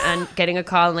it, and then getting a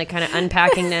call and like kind of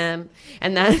unpacking them,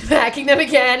 and then packing them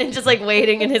again, and just like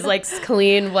waiting in his like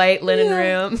clean white linen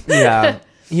room. Yeah.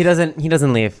 He doesn't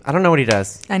leave. I don't know what he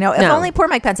does. I know. If only poor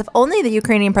Mike Pence, if only the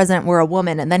Ukrainian president were a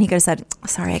woman, and then he could have said,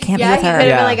 sorry, I can't be with her. Yeah, he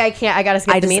could have been like, I can't, I got to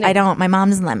skip the meeting. I don't, my mom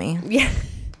doesn't let me. Yeah.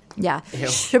 Yeah. Ew.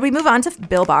 Should we move on to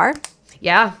Bill Barr?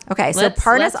 Yeah. Okay, so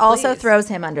Parnas also throws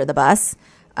him under the bus.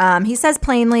 He says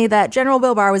plainly that General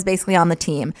Bill Barr was basically on the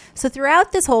team. So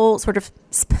throughout this whole sort of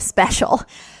special,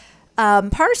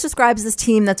 Parnas describes this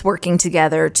team that's working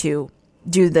together to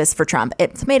do this for Trump.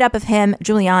 It's made up of him,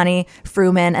 Giuliani,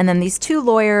 Fruman, and then these 2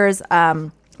 lawyers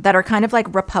that are kind of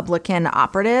like Republican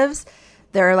operatives.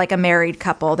 They're like a married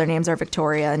couple. Their names are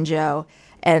Victoria and Joe,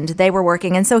 and they were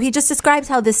working. And so he just describes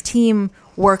how this team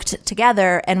worked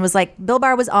together and was like, Bill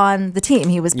Barr was on the team.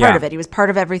 He was part of it. He was part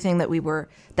of everything that we were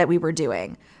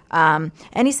doing. And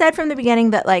he said from the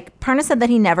beginning that, like, Parnas said that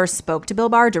he never spoke to Bill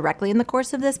Barr directly in the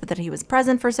course of this, but that he was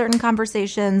present for certain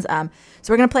conversations. So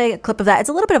we're going to play a clip of that. It's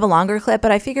a little bit of a longer clip,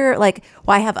 but I figure, like,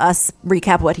 why have us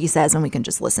recap what he says when we can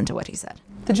just listen to what he said?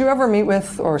 Did you ever meet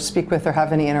with or speak with or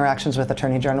have any interactions with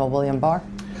Attorney General William Barr?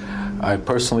 I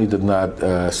personally did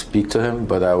not speak to him,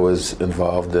 but I was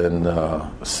involved in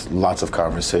lots of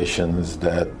conversations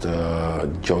that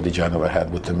Joe DiGenova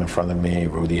had with him in front of me,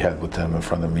 Rudy had with him in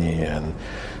front of me, and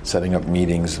setting up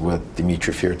meetings with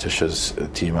Dimitri Firtash's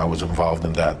team. I was involved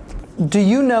in that. Do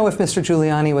you know if Mr.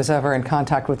 Giuliani was ever in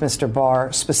contact with Mr.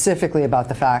 Barr specifically about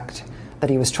the fact that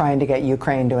he was trying to get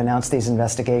Ukraine to announce these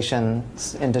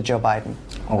investigations into Joe Biden?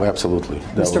 Oh, absolutely.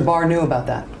 Mr. Barr knew about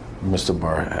that? Mr.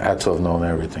 Barr had to have known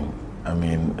everything. I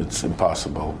mean, it's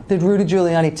impossible. Did Rudy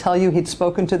Giuliani tell you he'd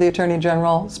spoken to the Attorney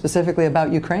General specifically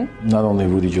about Ukraine? Not only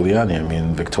Rudy Giuliani. I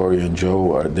mean, Victoria and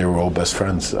Joe, they were all best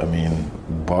friends. I mean,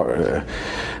 Barr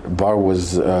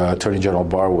was, Attorney General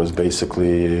Barr was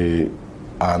basically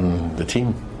on the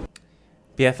team.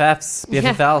 BFFs,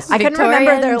 BFFLs. I couldn't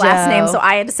remember their last name, so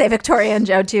I had to say Victoria and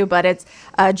Joe too, but it's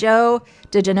Joe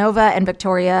DiGenova and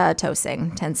Victoria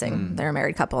Tensing. They're a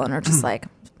married couple and are just like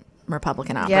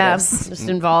Republican operatives. Yeah, just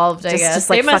involved, I guess. Just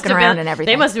like fucking around and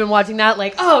everything. They must have been watching that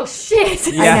like, oh shit,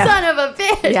 son of a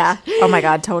bitch. Yeah. Oh my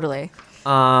God, totally.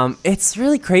 It's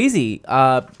really crazy.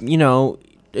 You know,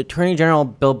 Attorney General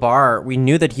Bill Barr, we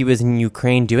knew that he was in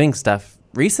Ukraine doing stuff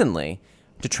recently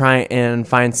to try and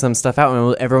find some stuff out.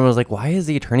 And everyone was like, why is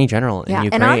the Attorney General in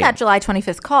Ukraine? And on that July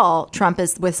 25th call, Trump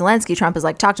is with Zelensky. Trump is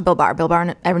like, talk to Bill Barr. Bill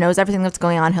Barr knows everything that's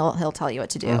going on. He'll tell you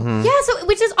what to do. Mm-hmm. Yeah, so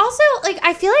which is also like,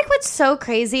 I feel like what's so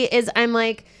crazy is I'm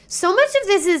like, so much of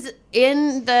this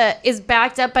is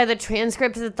backed up by the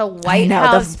transcript that the White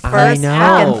House first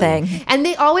fucking thing. And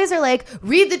they always are like,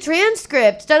 read the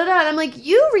transcript, da da da. And I'm like,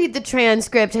 you read the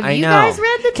transcript. Have you guys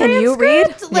read the transcript? Can you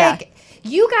read? Like,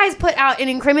 you guys put out an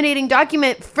incriminating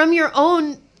document from your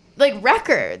own like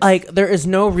records. Like, there is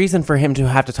no reason for him to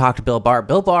have to talk to Bill Barr.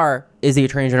 Bill Barr is the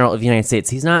Attorney General of the United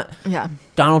States. He's not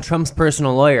Donald Trump's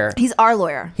personal lawyer. He's our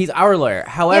lawyer. He's our lawyer.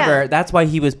 However, that's why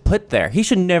he was put there. He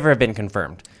should never have been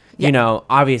confirmed. You know,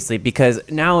 obviously, because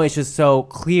now it's just so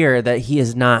clear that he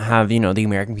does not have, you know, the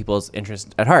American people's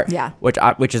interest at heart. Yeah. Which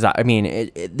is, I mean,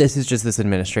 this is just this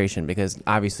administration, because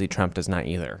obviously Trump does not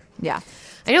either. Yeah.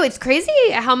 I know, it's crazy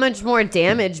how much more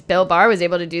damage Bill Barr was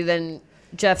able to do than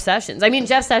Jeff Sessions. I mean,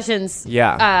 Jeff Sessions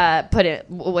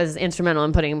was instrumental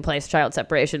in putting in place child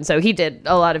separation, so he did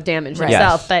a lot of damage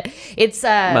himself. But it's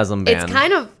Muslim ban. It's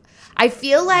kind of, I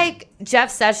feel Jeff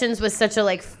Sessions was such a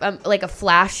like a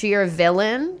flashier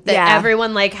villain that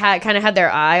everyone kind of had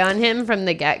their eye on him from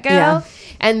the get go. Yeah.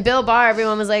 And Bill Barr,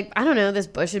 everyone was like, I don't know, this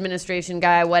Bush administration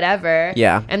guy, whatever.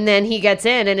 Yeah. And then he gets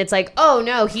in, and it's like, oh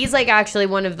no, he's like actually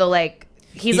one of the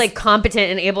he's like competent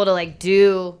and able to like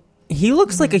do. He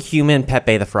looks like a human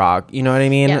Pepe the Frog. You know what I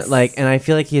mean? Yes. Like, and I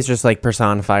feel like he's just like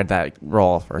personified that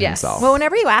role for himself. Well,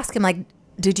 whenever you ask him, like,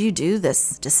 did you do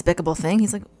this despicable thing?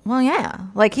 He's like, well, yeah.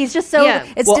 Like, he's just so,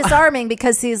 it's disarming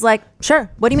because he's like,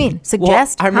 sure, what do you mean?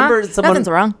 Suggest? Well, I remember nothing's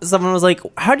wrong. Someone was like,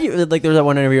 how do you, like, there was that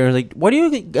one interview where like, what do you,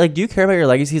 like, do you care about your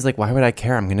legacy? He's like, why would I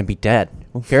care? I'm going to be dead.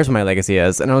 Who cares what my legacy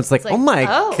is? And I was like, oh my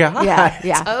God.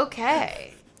 Yeah. Okay.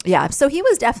 Yeah, so he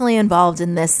was definitely involved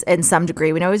in this in some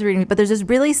degree. We know he was reading, but there's this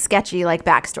really sketchy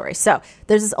backstory. So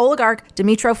there's this oligarch,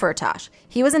 Dmytro Firtash.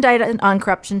 He was indicted on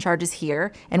corruption charges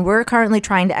here, and we're currently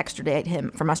trying to extradite him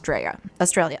from Austria.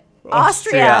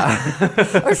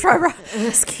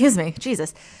 Excuse me,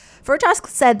 Jesus. Firtash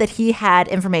said that he had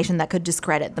information that could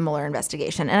discredit the Mueller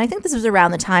investigation. And I think this was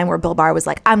around the time where Bill Barr was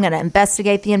like, I'm going to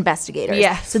investigate the investigators.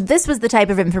 Yeah. So this was the type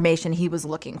of information he was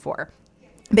looking for.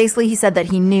 Basically, he said that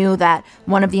he knew that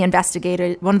one of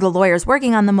the lawyers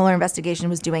working on the Mueller investigation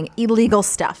was doing illegal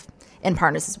stuff, in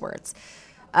Parnas' words.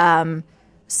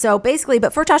 So basically,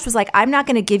 but Firtash was like, I'm not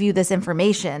going to give you this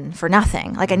information for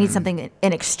nothing. Like, I need something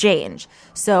in exchange.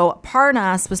 So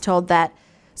Parnas was told that,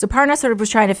 Parnas sort of was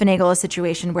trying to finagle a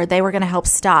situation where they were going to help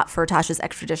stop Firtash's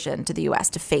extradition to the U.S.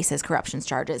 to face his corruption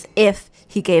charges if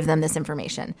he gave them this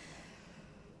information.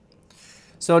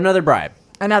 So another bribe.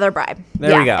 Another bribe.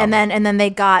 There we go. And then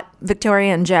they got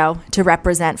Victoria and Joe to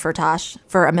represent Firtash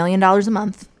for $1 million a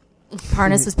month.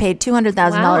 Parnas was paid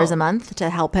 $200,000 a month to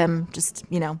help him just,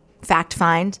 fact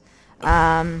find.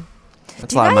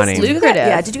 That's a lot of money.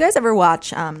 Lucrative. Did you guys ever watch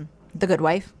The Good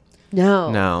Wife?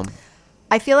 No.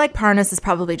 I feel like Parnas is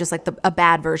probably just like a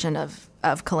bad version of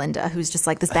Kalinda, who's just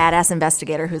like this badass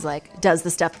investigator who's like does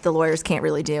the stuff that the lawyers can't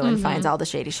really do and finds all the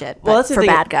shady shit. But Well, that's for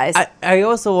bad guys. I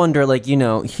also wonder, like,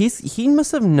 he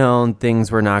must have known things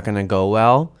were not going to go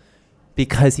well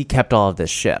because he kept all of this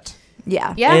shit.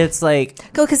 Yeah. It's like,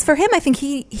 because for him, I think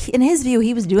he in his view,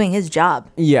 he was doing his job.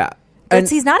 yeah.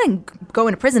 He's not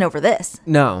going to prison over this.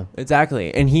 No,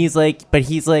 exactly. And he's like,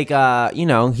 he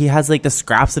has like the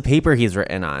scraps of paper he's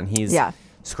written on. He's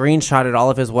screenshotted all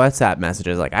of his WhatsApp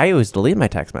messages. Like, I always delete my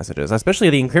text messages, especially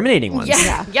the incriminating ones.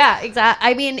 Yeah, exactly.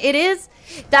 I mean,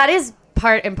 that is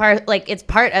part and part, like, it's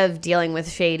part of dealing with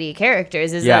shady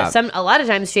characters is that a lot of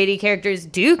times shady characters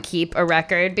do keep a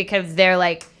record because they're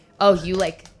like, oh, you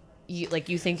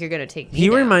think you're gonna take me He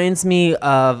down. reminds me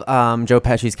of Joe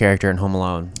Pesci's character in Home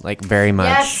Alone, like, very much.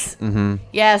 Yes. Mm-hmm.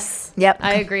 Yes. Yep.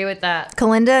 I agree with that.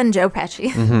 Kalinda and Joe Pesci.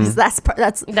 Mm-hmm. That's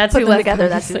That's put who them Lev together. Parnas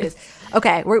That's who it is.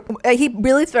 Okay, he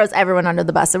really throws everyone under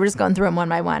the bus, so we're just going through them one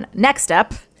by one. Next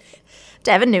up,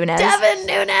 Devin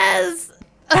Nunes.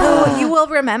 Who you will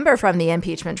remember from the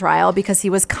impeachment trial because he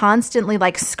was constantly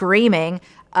like screaming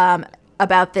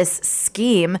about this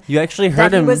scheme. You actually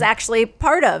heard that him. He was actually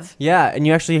part of. Yeah, and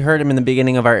you actually heard him in the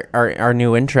beginning of our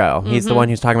new intro. He's the one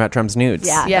who's talking about Trump's nudes.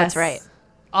 Yeah, Yes. that's right.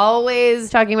 Always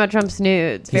talking about Trump's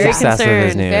nudes. He's Very obsessed with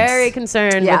his concerned. nudes. Very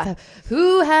concerned with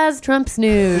who has Trump's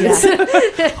nudes.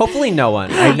 Hopefully no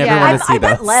one. I never want to see I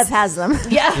those. bet Lev has them.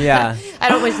 Yeah. Yeah. I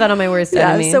don't wish that on my worst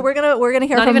enemy. So we're gonna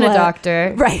hear Not from even Lev. a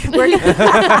doctor. Right.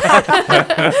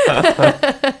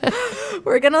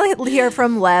 We're gonna hear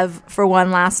from Lev for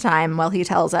one last time while he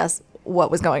tells us what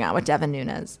was going on with Devin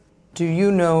Nunes. Do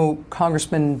you know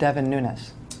Congressman Devin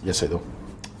Nunes? Yes, I do.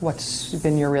 What's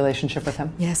been your relationship with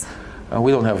him? Yes.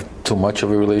 We don't have too much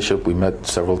of a relationship. We met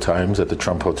several times at the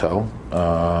Trump Hotel,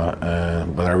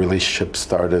 but our relationship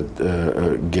started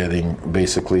getting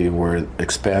basically where it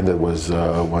expanded was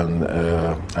when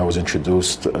I was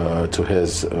introduced to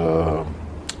his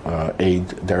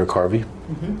aide, Derek Harvey.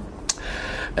 Mm-hmm.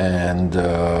 And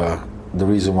the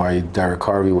reason why Derek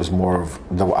Harvey was more of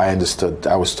I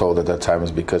was told at that time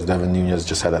is because Devin Nunes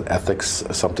just had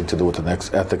something to do with the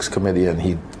next ethics committee, and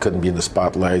he couldn't be in the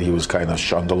spotlight. He was kind of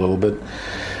shunned a little bit,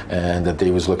 and that they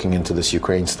was looking into this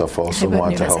Ukraine stuff also,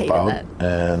 wanted to help out.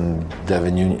 And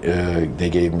Devin Nunes, they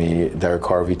gave me Derek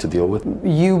Harvey to deal with.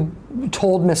 You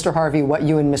told Mr. Harvey what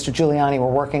you and Mr. Giuliani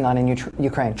were working on in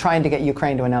Ukraine, trying to get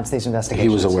Ukraine to announce these investigations.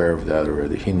 He was aware of that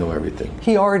already. He knew everything.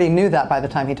 He already knew that by the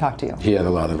time he talked to you. He had a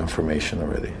lot of information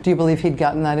already. Do you believe he'd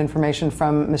gotten that information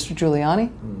from Mr. Giuliani?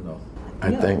 No.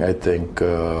 I think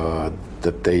that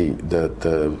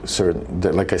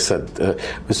like I said,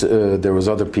 there was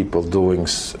other people doing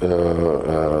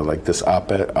like this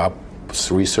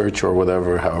ops research or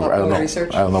whatever. However, I don't know.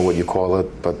 Research? I don't know what you call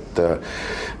it, but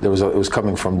it was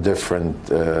coming from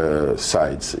different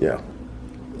sides. Yeah.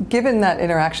 Given that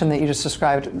interaction that you just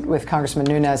described with Congressman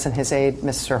Nunes and his aide,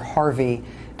 Mr. Harvey,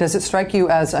 does it strike you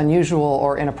as unusual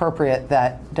or inappropriate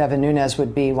that Devin Nunes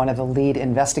would be one of the lead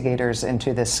investigators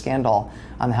into this scandal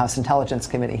on the House Intelligence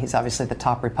Committee? He's obviously the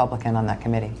top Republican on that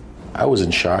committee. I was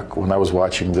in shock when I was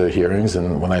watching the hearings,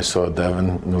 and when I saw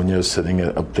Devin Nunes sitting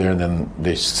up there, and then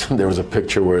there was a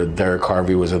picture where Derek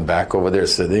Harvey was in back over there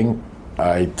sitting.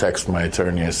 I texted my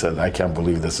attorney. I said, I can't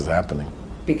believe this is happening.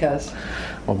 Because?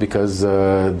 Well, because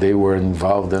they were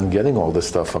involved in getting all this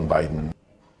stuff on Biden.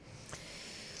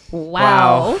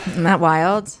 Wow. Isn't that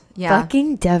wild? Yeah.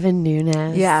 Fucking Devin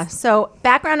Nunes. Yeah. So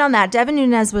background on that, Devin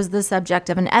Nunes was the subject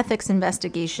of an ethics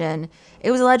investigation.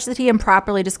 It was alleged that he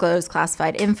improperly disclosed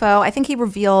classified info. I think he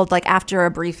revealed, like, after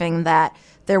a briefing that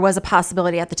there was a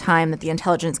possibility at the time that the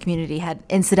intelligence community had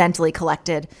incidentally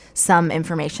collected some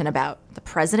information about the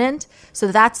president.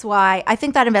 So that's why I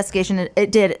think that investigation,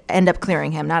 it did end up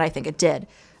clearing him. Not I think it did.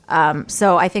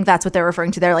 So I think that's what they're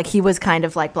referring to there. Like, he was kind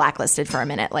of like blacklisted for a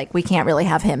minute. Like, we can't really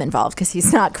have him involved because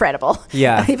he's not credible.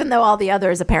 Yeah. Even though all the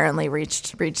others apparently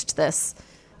reached this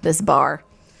bar.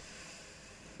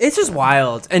 It's just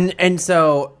wild. And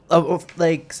so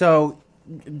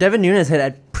Devin Nunes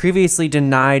had previously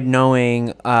denied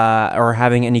knowing or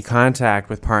having any contact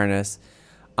with Parnas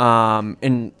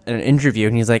in an interview,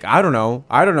 and he's like, I don't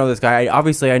know this guy.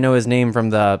 Obviously I know his name from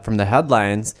the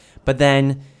headlines, but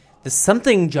then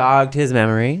something jogged his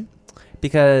memory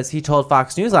because he told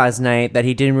Fox News last night that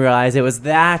he didn't realize it was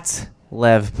that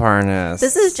Lev Parnas.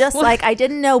 This is just like, I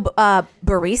didn't know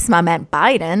Burisma meant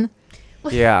Biden.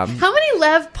 Yeah. How many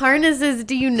Lev Parnases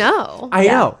do you know? I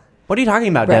know. What are you talking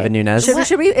about, Right. Devin Nunes?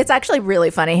 Should we? It's actually really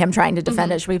funny him trying to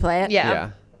defend it. Should we play it?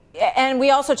 Yeah. And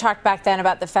we also talked back then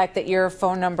about the fact that your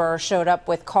phone number showed up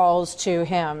with calls to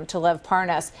him, to Lev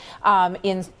Parnas,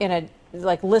 in a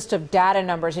like list of data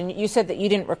numbers, and you said that you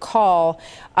didn't recall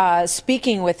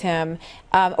speaking with him,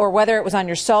 or whether it was on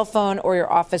your cell phone or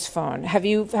your office phone. Have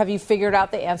you figured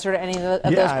out the answer to any of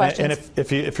those questions? And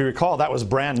if you recall, that was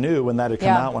brand new when that had come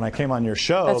out when I came on your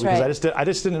show. That's because right. I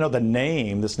just didn't know the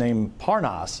name, this name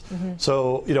Parnas. Mm-hmm.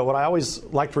 So what I always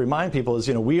like to remind people is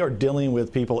we are dealing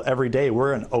with people every day.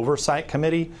 We're an oversight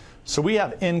committee. So we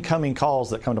have incoming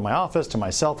calls that come to my office, to my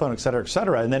cell phone, et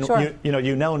cetera, and then Sure.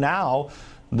 you know now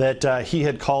that he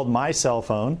had called my cell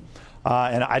phone,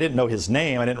 and I didn't know his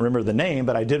name. I didn't remember the name,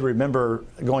 but I did remember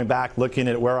going back, looking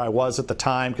at where I was at the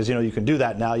time, because you can do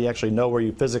that now. You actually know where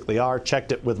you physically are.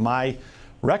 Checked it with my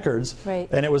records, right.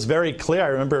 And it was very clear.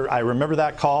 I remember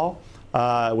that call,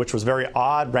 which was very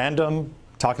odd, random,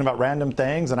 talking about random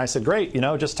things, and I said, great,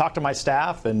 just talk to my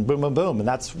staff, and boom, boom, boom,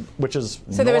 and which is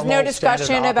so there was no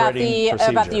discussion about the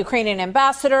Ukrainian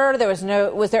ambassador.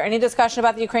 Was there any discussion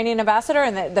about the Ukrainian ambassador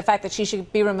and the fact that she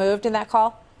should be removed in that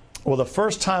call? Well, the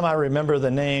first time I remember the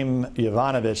name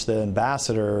Yovanovitch, the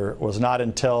ambassador, was not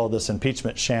until this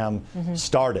impeachment sham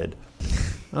started.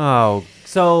 Oh,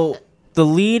 so the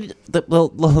lead,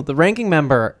 the ranking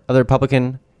member of the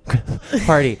Republican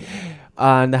Party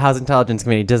on the House Intelligence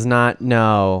Committee does not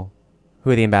know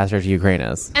who the ambassador to Ukraine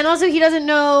is. And also, he doesn't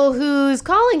know who's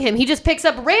calling him. He just picks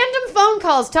up random phone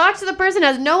calls, talks to the person,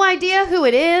 has no idea who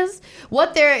it is,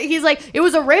 he's like, it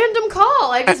was a random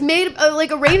call. I just made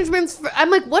arrangements for, I'm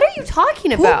like, what are you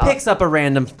talking about? Who picks up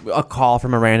a call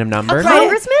from a random number? A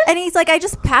congressman? And he's like, I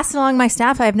just passed along my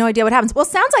staff. I have no idea what happens. Well,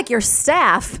 sounds like your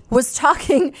staff was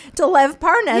talking to Lev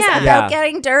Parnas about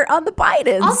getting dirt on the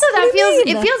Bidens. Also,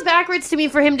 it feels backwards to me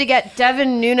for him to get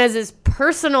Devin Nunes's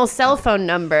personal cell phone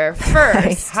number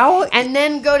first. How? And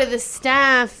then go to the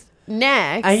staff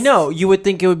next. I know. You would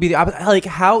think it would be the opposite. Like,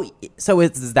 how? So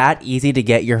is that easy to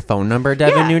get your phone number,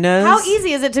 Devin Nunes? How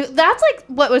easy is it to? That's like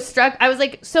what was struck. I was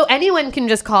like, so anyone can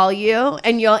just call you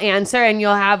and you'll answer and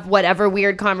you'll have whatever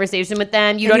weird conversation with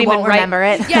them. You don't even remember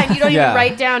it. Yeah, and you don't even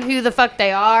write down who the fuck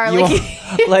they are.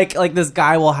 Like this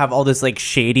guy will have all this like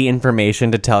shady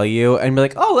information to tell you and be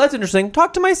like, oh, that's interesting.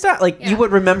 Talk to my staff. Like you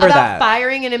would remember about that.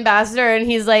 Firing an ambassador, and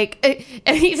he's like,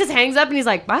 and he just hangs up and he's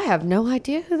like, I have no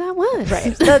idea who that was.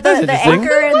 Right. The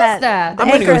anchor in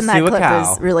that clip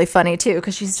cow. is really funny too,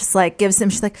 because she's just like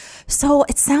she's like, so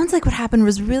it sounds like what happened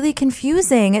was really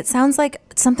confusing. It sounds like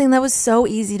something that was so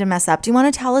easy to mess up. Do you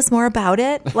want to tell us more about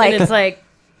it? Like, and it's like,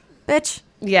 bitch.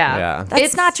 Yeah.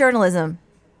 That's not journalism.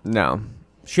 No.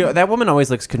 That woman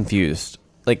always looks confused.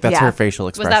 Like that's her facial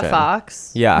expression. Was that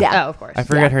Fox? Yeah. Oh, of course. I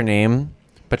forget her name,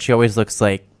 but she always looks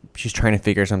like she's trying to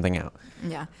figure something out.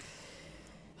 Yeah.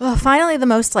 Well, finally, the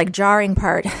most jarring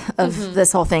part of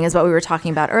this whole thing is what we were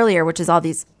talking about earlier, which is all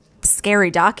these scary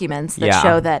documents that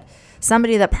show that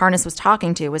somebody that Parnas was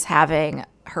talking to was having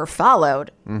her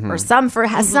followed, or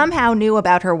somehow knew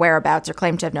about her whereabouts or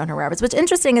claimed to have known her whereabouts. What's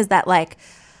interesting is that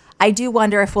I do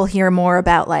wonder if we'll hear more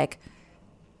about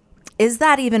is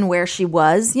that even where she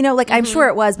was? I'm sure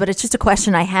it was, but it's just a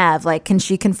question I have. Can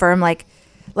she confirm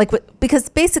because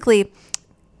basically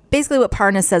what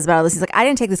Parnas says about all this, he's like, I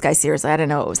didn't take this guy seriously. I didn't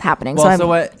know what was happening. Well,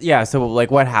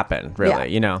 what happened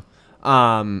really?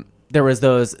 There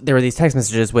were these text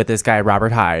messages with this guy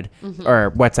Robert Hyde,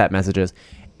 or WhatsApp messages,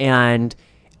 and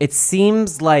it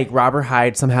seems like Robert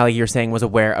Hyde somehow, you're saying, was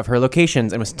aware of her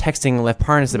locations and was texting Lev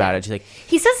Parnas about it. She's like,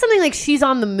 he says something like she's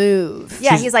on the move.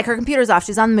 Yeah, he's like, her computer's off.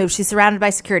 She's on the move. She's surrounded by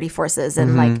security forces,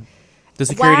 and the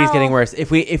security's getting worse.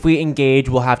 If we engage,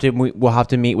 we'll have to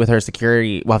meet with her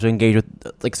security. We'll have to engage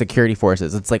with security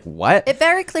forces. It's like, what? It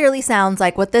very clearly sounds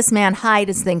like what this man Hyde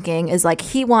is thinking is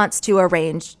he wants to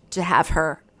arrange to have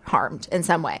her harmed in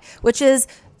some way, which is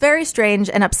very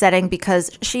strange and upsetting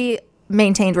because she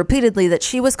maintained repeatedly that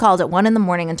she was called at 1 a.m.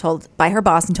 and told by her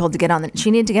boss and told to she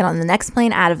needed to get on the next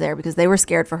plane out of there because they were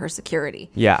scared for her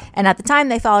security. Yeah. And at the time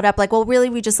they followed up well, really,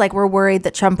 we just were worried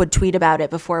that Trump would tweet about it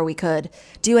before we could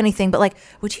do anything. But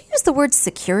would you use the word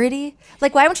security? Why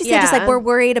don't you say just we're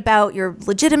worried about your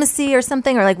legitimacy or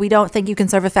something, or we don't think you can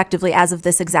serve effectively as of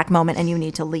this exact moment and you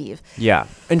need to leave. Yeah.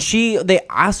 And they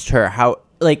asked her how,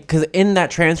 because in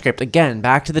that transcript, again,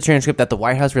 back to the transcript that the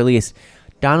White House released,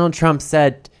 Donald Trump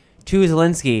said to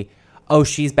Zelensky, oh,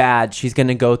 she's bad. She's going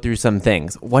to go through some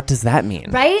things. What does that mean?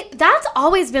 Right? That's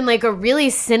always been a really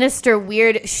sinister,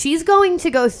 weird, she's going to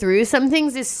go through some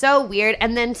things is so weird.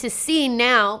 And then to see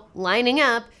now lining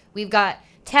up, we've got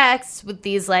texts with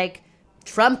these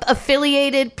Trump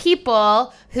affiliated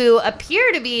people who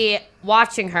appear to be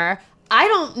watching her. I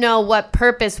don't know what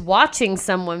purpose watching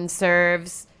someone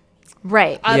serves.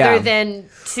 Right. Other than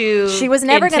to she was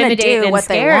never going to do what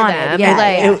they wanted.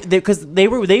 Yeah. Because they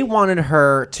wanted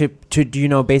her to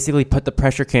basically put the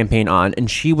pressure campaign on, and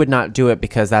she would not do it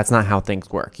because that's not how things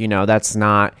work. That's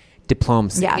not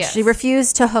diplomacy. Yeah. She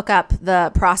refused to hook up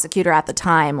the prosecutor at the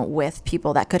time with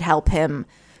people that could help him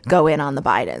go in on the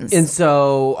Bidens. And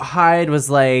so Hyde was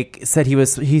said he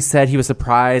was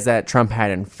surprised that Trump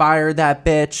hadn't fired that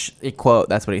bitch. A quote,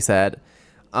 that's what he said.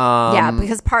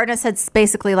 Because Parnas had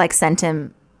basically sent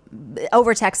him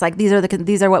over text this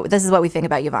is what we think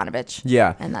about Yovanovitch.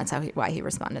 Yeah. And that's why he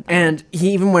responded. And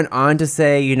he even went on to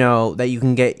say, that you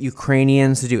can get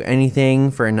Ukrainians to do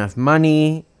anything for enough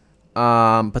money,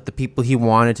 but the people he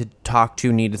wanted to talk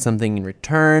to needed something in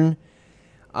return.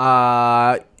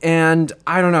 And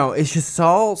I don't know, it's just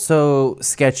all so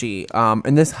sketchy.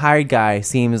 And this Hyde guy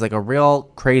seems like a real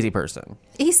crazy person.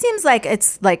 He seems like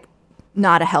it's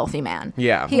not a healthy man.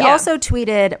 Yeah. He also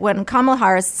tweeted when Kamala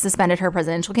Harris suspended her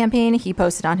presidential campaign, he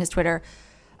posted on his Twitter,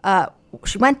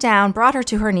 she went down, brought her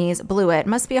to her knees, blew it.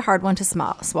 Must be a hard one to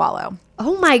swallow.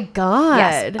 Oh my God.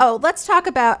 Yes. Oh,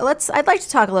 I'd like to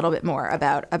talk a little bit more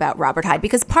about Robert Hyde,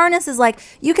 because Parnas is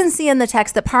you can see in the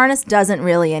text that Parnas doesn't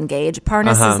really engage.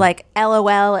 Parnas is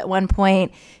LOL at one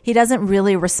point. He doesn't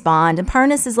really respond. And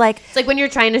Parnas is it's like when you're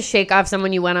trying to shake off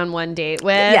someone you went on one date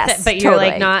with, yes, but you're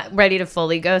totally. not ready to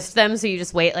fully ghost them. So you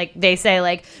just wait, they say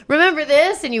remember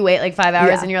this, and you wait 5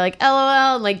 hours and you're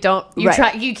LOL, and don't,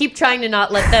 you keep trying to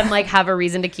not let them have a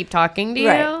reason to keep talking to you.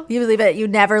 Right. You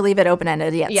never leave it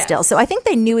open-ended yet still. So I think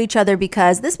they knew each other,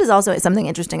 because this was also something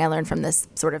interesting I learned from this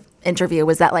sort of interview,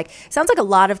 was that sounds like a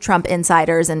lot of Trump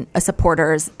insiders and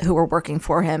supporters who were working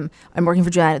for him and working for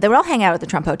Giuliani, they would all hang out at the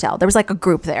Trump Hotel. There was a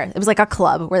group there. It was a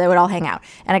club where they would all hang out.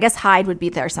 And I guess Hyde would be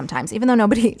there sometimes, even though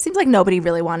seems like nobody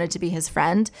really wanted to be his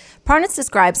friend. Parnas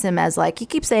describes him as he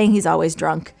keeps saying he's always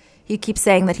drunk. He keeps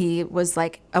saying that he was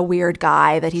a weird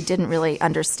guy, that he didn't really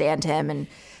understand him, and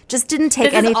just didn't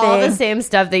take anything. This is all the same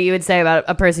stuff that you would say about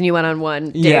a person you went on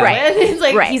one date with. Right.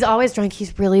 It's he's always drunk.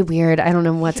 He's really weird. I don't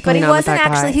know what's going on with that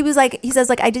guy. But he wasn't actually, he says,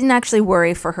 I didn't actually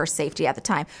worry for her safety at the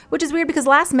time, which is weird, because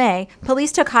last May,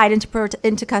 police took Hyde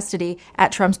into custody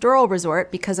at Trump's Doral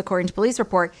Resort because, according to police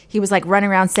report, he was running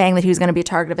around saying that he was going to be a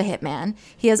target of a hitman.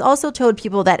 He has also told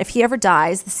people that if he ever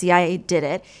dies, the CIA did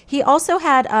it. He also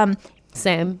had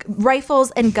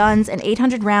rifles and guns and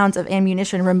 800 rounds of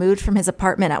ammunition removed from his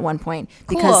apartment at one point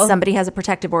because somebody has a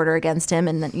protective order against him,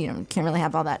 and then can't really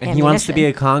have all that ammunition. He wants to be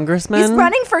a congressman? He's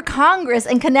running for Congress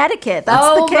in Connecticut.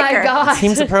 That's the kicker. Oh my God.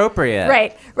 Seems appropriate.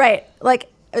 Right.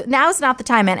 Now's not the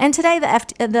time, man. And today the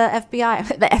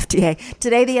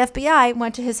FBI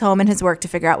went to his home and his work to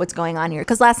figure out what's going on here.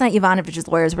 Because last night Yovanovitch's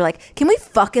lawyers were like, "Can we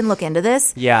fucking look into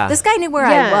this?" Yeah. This guy knew where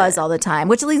I was all the time,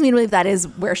 which leads me to believe that is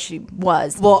where she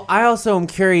was. Well, I also am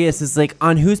curious, is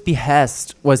on whose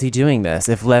behest was he doing this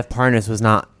if Lev Parnas was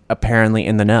not apparently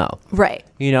in the know? Right.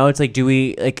 It's do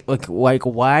we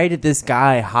why did this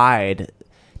guy Hyde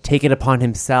take it upon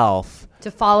himself to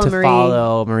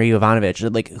follow Marie Yovanovitch?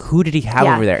 Who did he have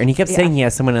over there? And he kept saying he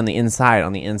has someone on the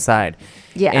inside.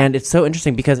 Yeah. And it's so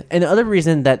interesting because, and the other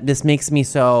reason that this makes me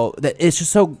that it's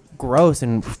just so gross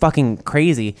and fucking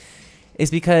crazy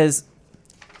is because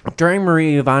during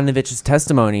Marie Yovanovitch's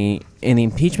testimony in the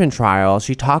impeachment trial,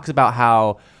 she talks about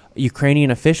how a Ukrainian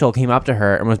official came up to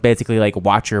her and was basically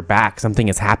watch your back, something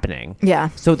is happening. Yeah.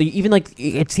 So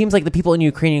it seems like the people in the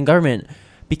Ukrainian government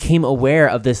became aware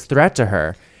of this threat to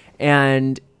her.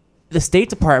 And the State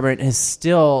Department has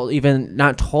still even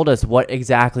not told us what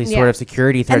exactly sort of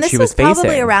security threat she was facing. And this was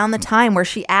probably around the time where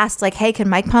she asked, hey, can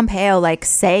Mike Pompeo,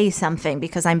 say something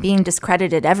because I'm being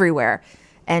discredited everywhere?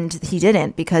 And he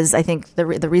didn't, because I think the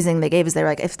reason they gave is they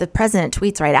were if the president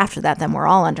tweets right after that, then we're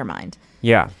all undermined.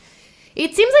 Yeah.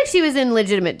 It seems like she was in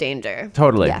legitimate danger.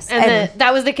 Totally. Yes. And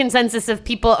that was the consensus of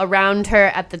people around her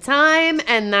at the time.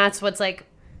 And that's what's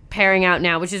pairing out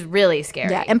now, which is really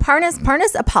scary. Yeah, and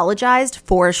Parnas apologized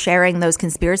for sharing those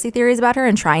conspiracy theories about her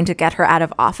and trying to get her out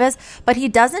of office, but he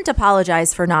doesn't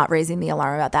apologize for not raising the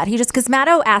alarm about that. Because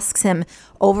Maddow asks him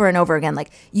over and over again,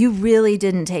 you really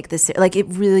didn't take this, it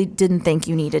really didn't think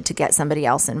you needed to get somebody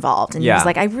else involved. And he was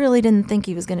I really didn't think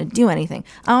he was going to do anything.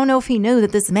 I don't know if he knew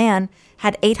that this man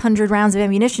had 800 rounds of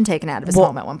ammunition taken out of his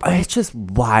home at one point. It's just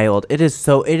wild. It is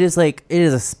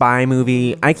a spy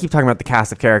movie. I keep talking about the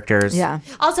cast of characters. Yeah.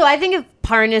 Also, I think if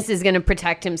Parnas is going to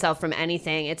protect himself from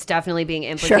anything, it's definitely being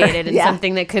implicated in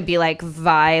something that could be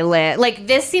violent.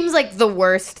 This seems like the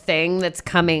worst thing that's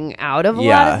coming out of a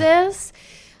lot of this.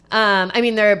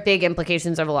 There are big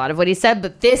implications of a lot of what he said,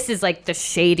 but this is the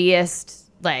shadiest,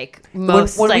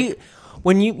 most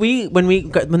when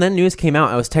that news came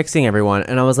out, I was texting everyone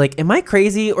and I was like, am I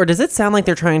crazy or does it sound like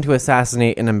they're trying to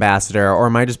assassinate an ambassador or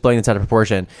am I just blowing this out of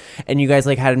proportion? And you guys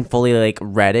like hadn't fully like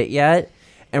read it yet.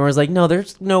 And was like, no,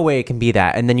 there's no way it can be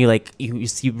that. And then you like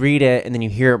you read it and then you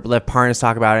hear Parnas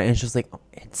talk about it and it's just like, oh,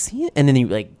 and then you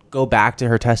like go back to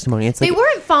her testimony. It's like they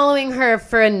weren't following her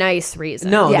for a nice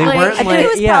reason. No, they weren't. I think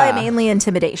it was probably mainly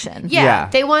intimidation. Yeah,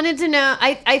 they wanted to know.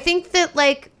 I think that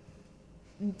like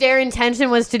their intention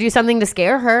was to do something to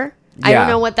scare her. Yeah. I don't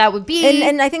know what that would be.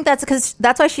 And I think that's because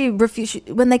that's why she refused.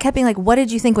 When they kept being like, what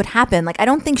did you think would happen? Like, I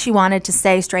don't think she wanted to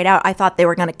say straight out, I thought they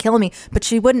were going to kill me. But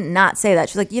she wouldn't not say that.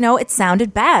 She's like, it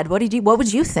sounded bad. What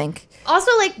would you think?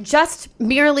 Also, like, just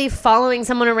merely following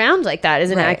someone around like that is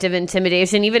an act of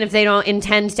intimidation, even if they don't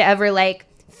intend to ever, like,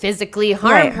 physically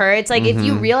harm her. It's like, if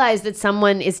you realize that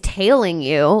someone is tailing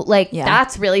you, like,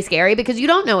 that's really scary because you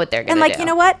don't know what they're going to do. And, like, you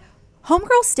know what?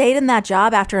 Homegirl stayed in that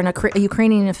job after a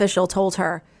Ukrainian official told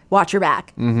her, watch your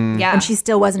back. Mm-hmm. Yeah. And she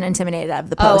still wasn't intimidated out of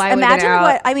the post.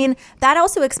 That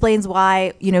also explains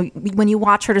why, when you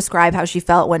watch her describe how she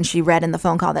felt when she read in the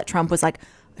phone call that Trump was like,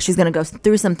 she's going to go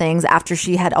through some things after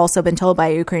she had also been told by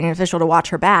a Ukrainian official to watch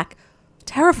her back.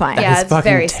 Terrifying. Yeah, it's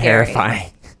very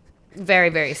terrifying. Scary. Very,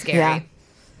 very scary. Yeah.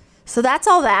 So that's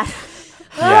all that.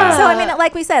 Yeah. So, I mean,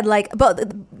 like we said, like both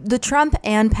the Trump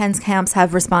and Pence camps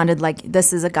have responded like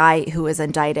this is a guy who is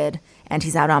indicted and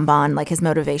he's out on bond. Like his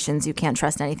motivations, you can't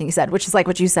trust anything he said, which is like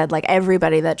what you said, like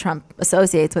everybody that Trump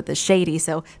associates with is shady.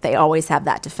 So they always have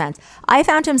that defense. I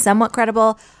found him somewhat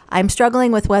credible. I'm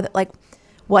struggling with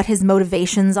what his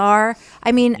motivations are.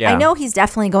 I mean, I know he's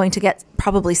definitely going to get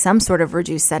probably some sort of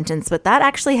reduced sentence, but that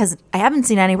actually I haven't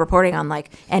seen any reporting on like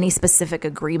any specific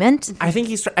agreement. I think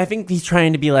he's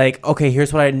trying to be like, okay,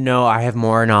 here's what I know. I have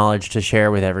more knowledge to share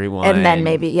with everyone. And then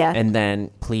maybe, and then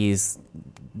please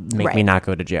make me not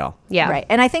go to jail. Yeah. Right.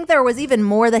 And I think there was even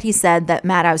more that he said that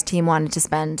Maddow's team wanted to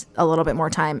spend a little bit more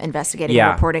time investigating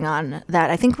and reporting on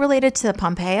that, I think related to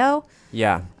Pompeo.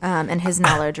 Yeah. And his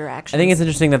knowledge or actions. I think it's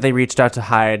interesting that they reached out to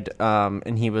Hyde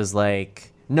and he was like,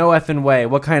 no effing way.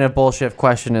 What kind of bullshit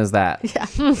question is that?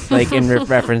 Yeah. Like in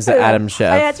reference to Adam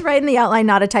Schiff. I had to write in the outline,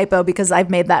 not a typo, because I've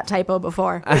made that typo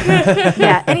before.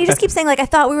 Yeah. And he just keeps saying, like, I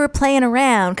thought we were playing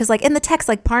around. Because, like, in the text,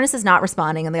 like, Parnas is not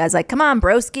responding. And the guy's like, come on,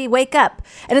 broski, wake up.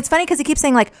 And it's funny because he keeps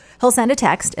saying, like, he'll send a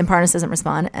text and Parnas doesn't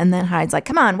respond. And then Hyde's like,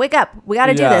 come on, wake up. We got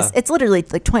to do this. It's literally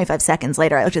like 25 seconds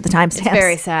later. I looked at the timestamps. It's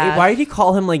very sad. Why did he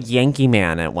call him, like, Yankee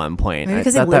Man at one point? Maybe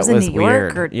because he lives in New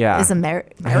York or is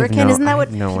American. Isn't that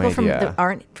what people that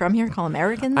aren't from here call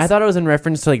Americans? I thought it was in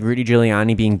reference to like Rudy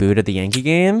Giuliani being booed at the Yankee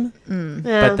game,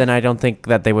 but then I don't think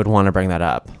that they would want to bring that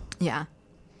up. Yeah,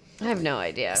 I have no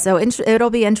idea. So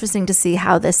it'll be interesting to see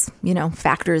how this,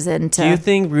 factors into. Do you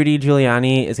think Rudy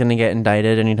Giuliani is going to get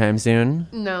indicted anytime soon?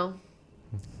 No.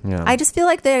 Yeah. I just feel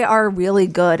like they are really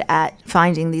good at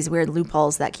finding these weird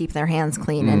loopholes that keep their hands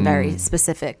clean in very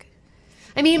specific.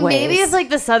 I mean, ways. Maybe if like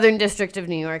the Southern District of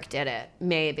New York did it,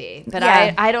 maybe, but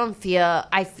I don't feel.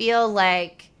 I feel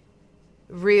like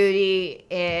Rudy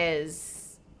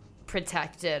is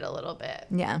protected a little bit,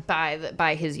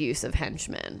 by his use of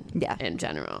henchmen, in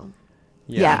general.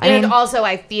 Yeah, and also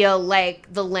I feel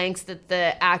like the lengths that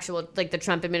the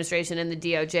Trump administration and the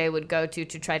DOJ would go to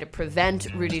try to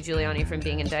prevent Rudy Giuliani from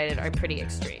being indicted are pretty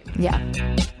extreme. Yeah.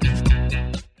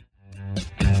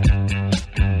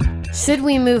 Should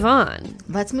we move on?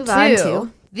 Let's move on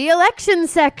to the election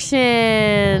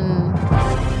section.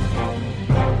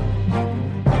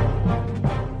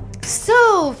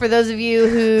 So, for those of you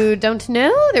who don't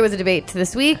know, there was a debate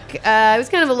this week. It was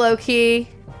kind of a low-key,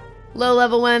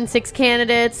 low-level one, 6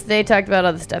 candidates. They talked about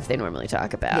all the stuff they normally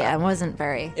talk about. Yeah, it wasn't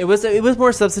very... It was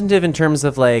more substantive in terms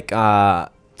of, like,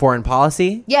 foreign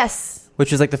policy. Yes.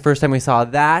 Which is, like, the first time we saw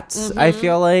that, I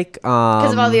feel like.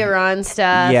 Because of all the Iran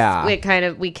stuff. Yeah.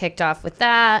 We kicked off with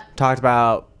that. Talked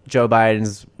about Joe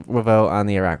Biden's vote on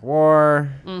the Iraq War.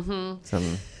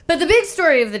 But the big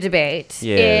story of the debate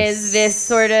is this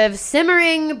sort of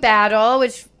simmering battle,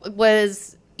 which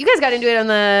was... You guys got into it on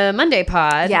the Monday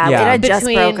pod. Yeah. It just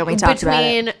broke and we talked about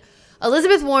it. Between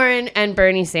Elizabeth Warren and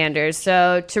Bernie Sanders.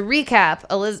 So to recap,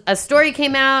 a story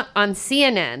came out on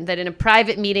CNN that in a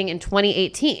private meeting in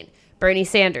 2018, Bernie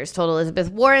Sanders told Elizabeth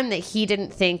Warren that he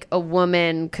didn't think a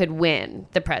woman could win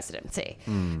the presidency.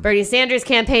 Bernie Sanders'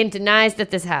 campaign denies that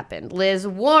this happened. Liz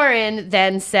Warren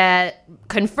then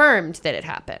confirmed that it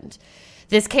happened.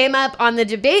 This came up on the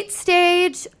debate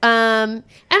stage. And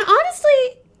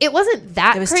honestly, it wasn't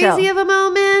that crazy chill. Of a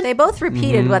moment. They both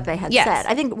repeated what they had said.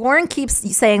 I think Warren keeps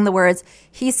saying the words,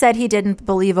 he said he didn't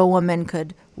believe a woman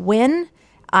could win.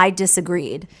 I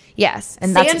disagreed. Yes.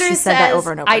 And that's what she said that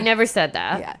over and over. I never said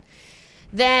that. Yeah.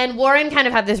 Then Warren kind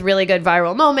of had this really good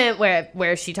viral moment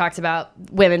where she talks about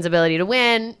women's ability to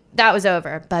win. That was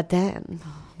over. But then,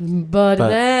 at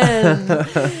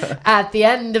the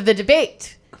end of the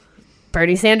debate,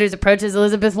 Bernie Sanders approaches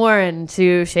Elizabeth Warren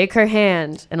to shake her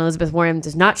hand, and Elizabeth Warren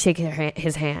does not shake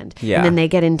his hand. Yeah. And then they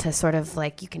get into sort of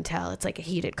like, you can tell it's like a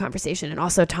heated conversation, and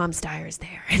also Tom Steyer's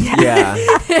there. Yeah.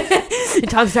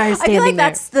 Tom Steyer's standing I feel like there.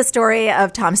 that's the story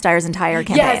of Tom Steyer's entire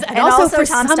campaign. Yes, and also for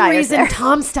Tom some Steyer's reason, there.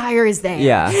 Tom Steyer is there.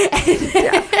 Yeah.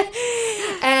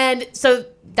 And so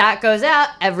that goes out.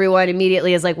 Everyone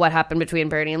immediately is like, what happened between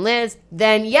Bernie and Liz?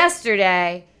 Then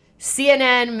yesterday,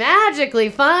 CNN magically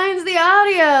finds the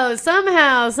audio.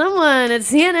 Somehow, someone at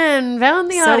CNN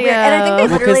found the So audio. weird. And I think they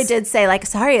literally 'cause- did say, like,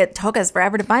 sorry, it took us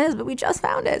forever to find this, but we just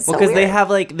found it. So Well, because they weird. have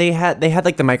like they had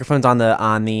like the microphones on the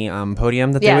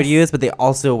podium that they would Yes. use, but they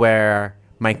also wear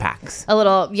mic packs, A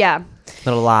little, yeah.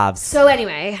 little lavs. So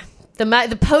anyway,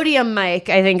 the podium mic,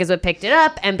 I think, is what picked it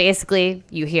up. And basically,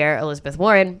 you hear Elizabeth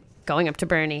Warren going up to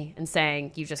Bernie and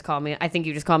saying, "You just called me. I think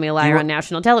you just called me a liar on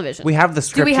national television." We have the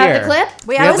script. Do we have here. the clip?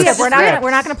 We have the the script. script. We're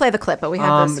not going to play the clip, but we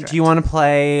have this. Do you want to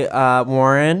play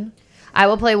Warren I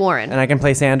will play Warren. and I can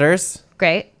play Sanders?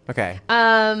 Great. Okay.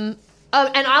 And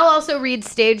I'll also read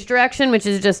stage direction, which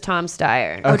is just Tom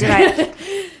Steyer. Oh, did I?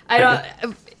 I don't.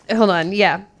 Hold on.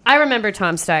 Yeah, I remember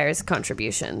Tom Steyer's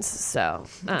contributions. So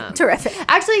Terrific.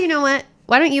 Actually, you know what?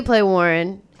 Why don't you play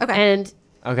Warren? Okay. And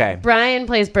Okay. Brian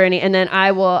plays Bernie, and then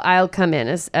I'll come in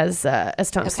as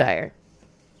Tom Steyer.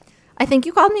 I think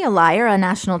you called me a liar on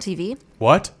national TV.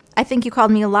 What? I think you called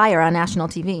me a liar on national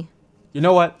TV. You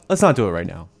know what? Let's not do it right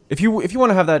now. If you want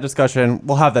to have that discussion,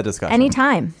 we'll have that discussion.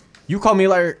 Anytime. You called me a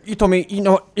liar. You told me. You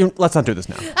know what? Let's not do this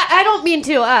now. I don't mean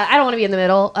to. I don't want to be in the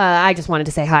middle. I just wanted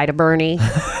to say hi to Bernie.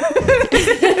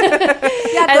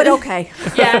 Yeah, good, okay.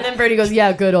 Yeah, and then Bernie goes,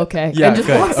 "Yeah, good, okay," Yeah, and just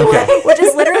good, walks okay. away. Which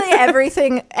is literally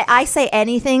everything. I say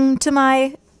anything to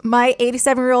my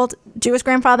 87-year-old Jewish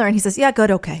grandfather, and he says, "Yeah,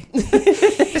 good, okay."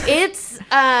 It's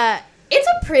a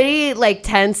pretty like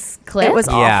tense clip. It was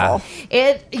Yeah.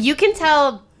 awful. You can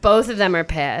tell both of them are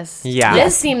pissed. Yeah.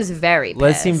 Liz seems very pissed.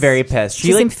 Liz seemed very pissed.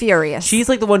 She seemed furious. She's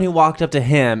like the one who walked up to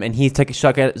him and he took a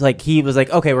shot at, like, he was like,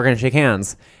 okay, we're going to shake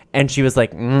hands. And she was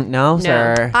like, no,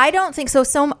 sir. I don't think so.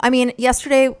 I mean,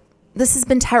 yesterday, this has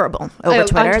been terrible over on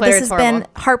Twitter. Twitter, This it's has been horrible.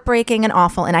 heartbreaking and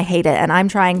awful, and I hate it. And I'm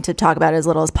trying to talk about it as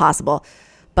little as possible.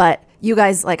 But you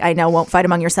guys, like, I know won't fight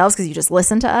among yourselves because you just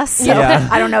listen to us. So Yeah.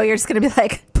 I don't know. You're just going to be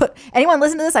like, anyone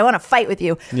listen to this? I want to fight with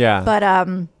you. Yeah. But,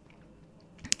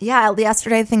 yeah,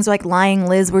 yesterday things like Lying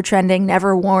Liz were trending,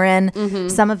 Never Warren. Mm-hmm.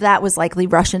 Some of that was likely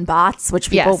Russian bots, which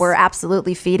people Yes. were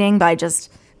absolutely feeding by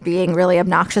just being really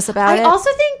obnoxious about it. I also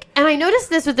think, and I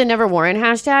noticed this with the Never Warren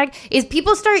hashtag, is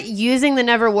people start using the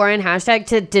Never Warren hashtag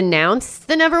to denounce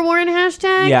the Never Warren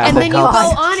hashtag. Yeah. And Oh, then you God.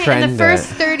 go on it, and Trend the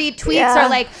first it. 30 tweets Yeah. are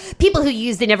like, people who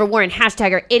use the Never Warren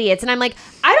hashtag are idiots. And I'm like,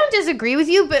 I don't disagree with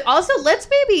you, but also let's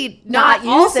maybe not use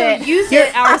also it. use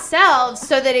it ourselves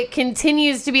so that it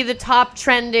continues to be the top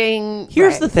trending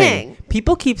Here's the thing.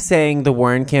 People keep saying the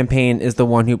Warren campaign is the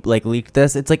one who like leaked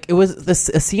this. It's like it was a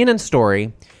CNN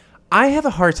story. I have a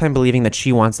hard time believing that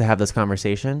she wants to have this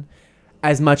conversation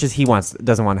as much as he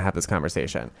doesn't want to have this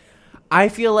conversation. I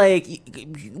feel like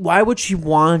why would she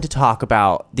want to talk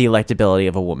about the electability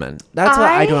of a woman? That's what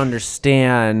I don't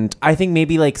understand. I think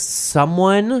maybe like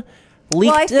someone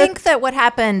leaked Well, I it. think that what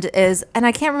happened is, and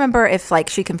I can't remember if like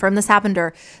she confirmed this happened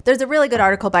or there's a really good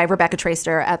article by Rebecca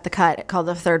Traister at The Cut called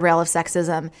The Third Rail of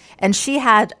Sexism. And she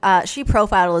had, she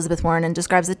profiled Elizabeth Warren and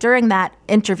describes that during that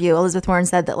interview, Elizabeth Warren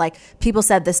said that like people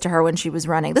said this to her when she was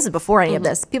running. This is before any of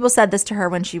this. People said this to her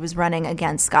when she was running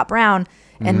against Scott Brown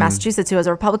in Massachusetts, who was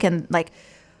a Republican, like,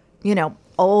 you know,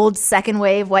 old second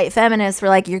wave white feminists were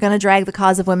like, you're going to drag the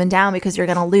cause of women down because you're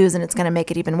going to lose and it's going to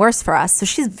make it even worse for us. So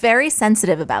she's very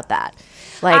sensitive about that.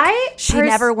 Like, she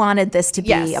never wanted this to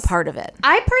be a part of it.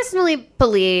 I personally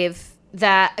believe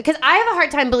that, because I have a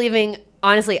hard time believing,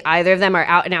 honestly, either of them are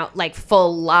out and out like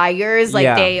full liars.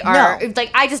 Like they are, like,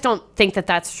 I just don't think that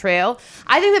that's true.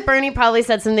 I think that Bernie probably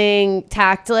said something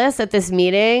tactless at this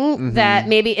meeting that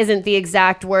maybe isn't the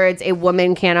exact words, a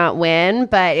woman cannot win,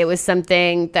 but it was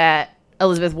something that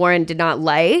Elizabeth Warren did not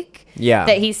like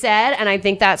that he said. And I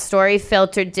think that story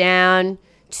filtered down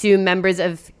to members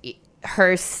of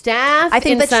her staff. I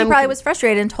think that she probably was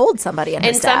frustrated and told somebody in her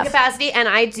in staff. some capacity. And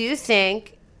I do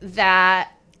think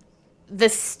that the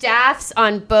staffs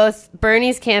on both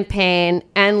Bernie's campaign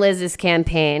and Liz's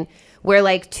campaign were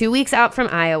like 2 weeks out from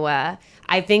Iowa.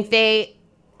 I think they,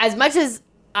 as much as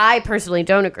I personally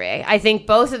don't agree, I think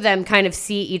both of them kind of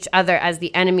see each other as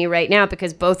the enemy right now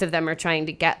because both of them are trying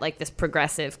to get like this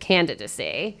progressive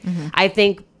candidacy. I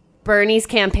think Bernie's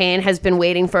campaign has been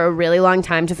waiting for a really long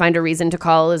time to find a reason to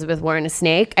call Elizabeth Warren a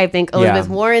snake. I think Elizabeth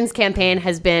Warren's campaign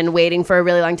has been waiting for a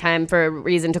really long time for a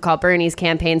reason to call Bernie's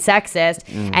campaign sexist.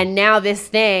 And now this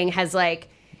thing has like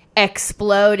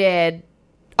exploded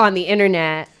on the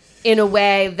internet in a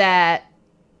way that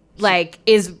like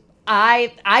is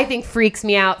I think freaks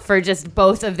me out for just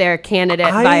both of their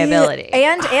candidate viability.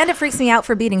 And it freaks me out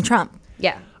for beating Trump.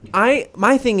 Yeah.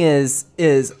 My thing is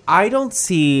I don't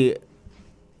see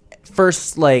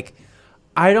first, like,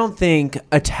 I don't think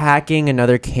attacking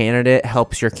another candidate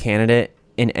helps your candidate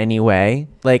in any way,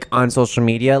 like on social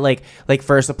media, like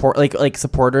for support, like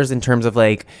supporters in terms of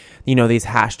like, you know, these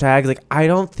hashtags. Like, I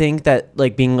don't think that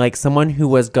like being like someone who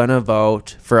was gonna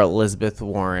vote for Elizabeth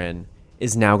Warren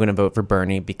is now gonna vote for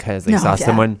Bernie because they saw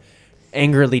someone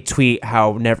angrily tweet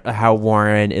how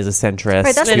Warren is a centrist.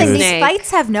 Right, that's the thing. These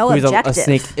fights have no objective. A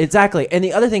snake. Exactly. And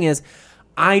the other thing is,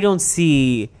 I don't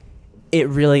see it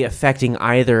really affecting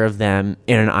either of them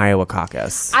in an Iowa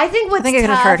caucus. I think it could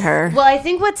hurt her. Well, I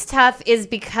think what's tough is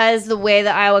because the way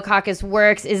the Iowa caucus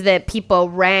works is that people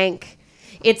rank.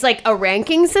 It's like a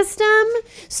ranking system.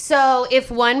 So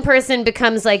if one person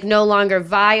becomes like no longer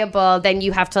viable, then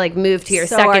you have to like move to your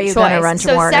second are you choice. gonna run to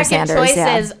So Warren or second Sanders?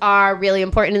 choices are really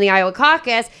important in the Iowa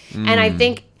caucus. And I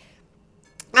think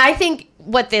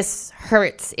what this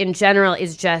hurts in general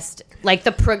is just like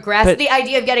the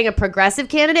idea of getting a progressive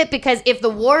candidate, because if the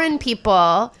Warren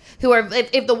people who are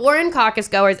if the Warren caucus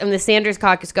goers and the Sanders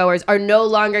caucus goers are no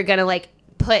longer going to like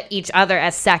put each other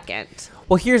as second.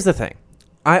 Well, here's the thing.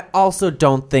 I also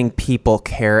don't think people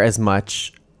care as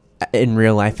much in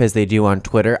real life as they do on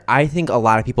Twitter. I think a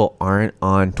lot of people aren't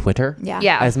on Twitter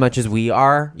as much as we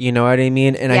are. You know what I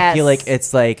mean? And I feel like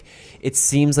it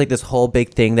seems like this whole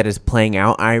big thing that is playing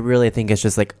out. I really think it's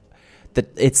just like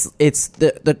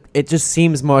it just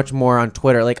seems much more on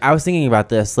Twitter. Like, I was thinking about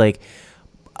this, like,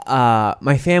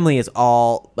 my family is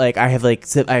all like, I have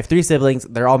 3 siblings.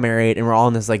 They're all married and we're all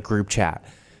in this like group chat.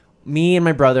 Me and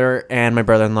my brother and my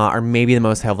brother-in-law are maybe the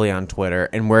most heavily on Twitter,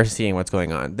 and we're seeing what's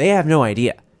going on. They have no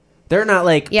idea. They're not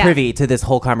like privy to this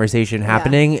whole conversation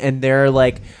happening, and they're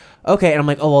like, okay. And I'm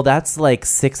like, oh, well, that's like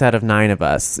 6 out of 9 of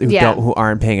us who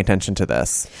aren't paying attention to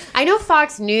this. I know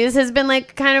Fox News has been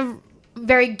like kind of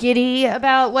very giddy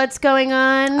about what's going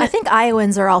on. I think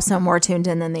Iowans are also more tuned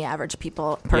in than the average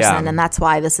person, and that's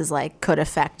why this is like could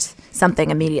affect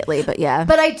something immediately. But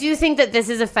but I do think that this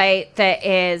is a fight that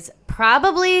is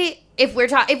probably, if we were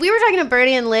talking to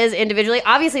Bernie and Liz individually,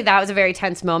 obviously that was a very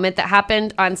tense moment that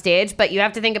happened on stage. But you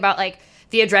have to think about like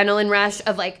the adrenaline rush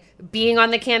of like being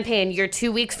on the campaign. You're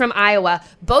 2 weeks from Iowa.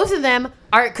 Both of them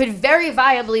could very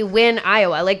viably win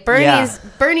Iowa. Like Bernie's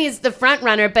the front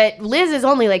runner, but Liz is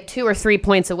only like 2 or 3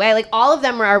 points away. Like all of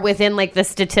them are within like the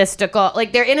statistical,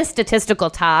 like they're in a statistical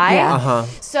tie. Yeah.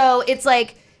 So it's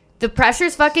like the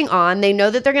pressure's fucking on. They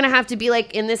know that they're going to have to be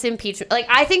like in this impeachment. Like,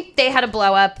 I think they had a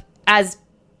blow up as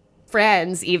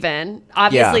friends even.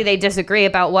 Obviously they disagree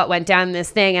about what went down in this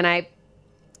thing. And I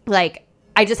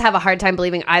just have a hard time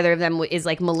believing either of them is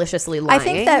like maliciously lying. I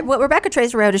think that what Rebecca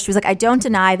Tracer wrote is she was like, I don't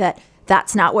deny that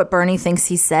that's not what Bernie thinks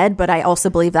he said, but I also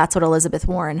believe that's what Elizabeth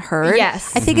Warren heard.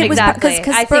 Yes, I think it exactly. was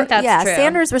because I think that's true.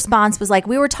 Sanders' response was like,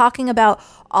 we were talking about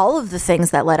all of the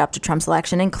things that led up to Trump's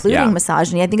election, including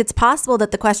misogyny. I think it's possible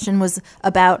that the question was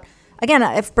about, again,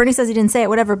 if Bernie says he didn't say it,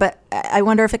 whatever, but I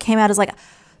wonder if it came out as like,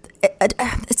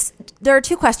 there are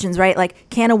 2 questions, right? Like,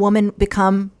 can a woman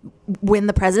win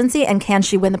the presidency, and can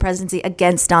she win the presidency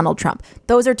against Donald Trump?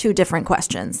 Those are 2 different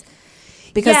questions.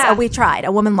 Because we tried,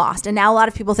 a woman lost, and now a lot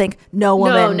of people think no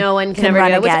one can ever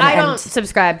run do it, again. which I don't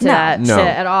subscribe to that shit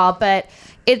at all. But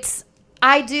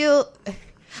I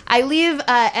leave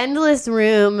endless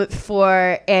room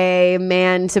for a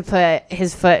man to put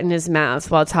his foot in his mouth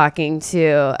while talking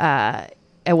to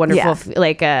a wonderful,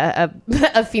 like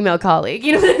a female colleague.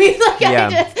 You know what I mean?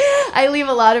 Like I leave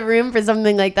a lot of room for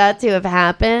something like that to have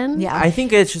happened. Yeah, I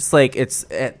think it's just like it's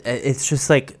just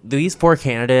like these 4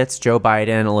 candidates: Joe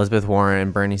Biden, Elizabeth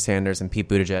Warren, Bernie Sanders, and Pete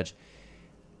Buttigieg.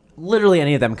 Literally,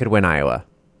 any of them could win Iowa.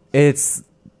 It's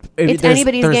anybody's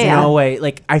game. There's no way.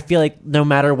 Like, I feel like no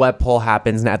matter what poll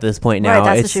happens at this point now,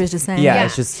 right? That's what she was just saying. Yeah,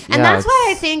 it's just, and that's why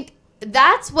I think.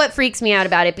 That's what freaks me out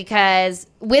about it, because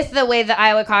with the way the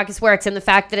Iowa caucus works and the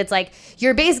fact that it's like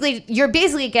you're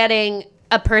basically getting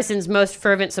a person's most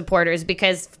fervent supporters,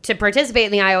 because to participate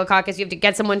in the Iowa caucus you have to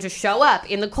get someone to show up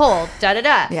in the cold,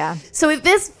 Yeah. So if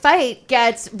this fight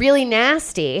gets really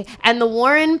nasty and the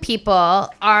Warren people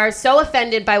are so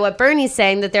offended by what Bernie's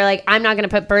saying that they're like, I'm not going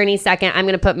to put Bernie second, I'm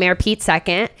going to put Mayor Pete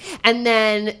second, and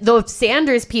then the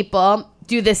Sanders people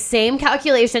do the same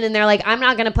calculation and they're like, I'm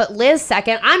not going to put Liz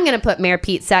second. I'm going to put Mayor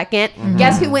Pete second.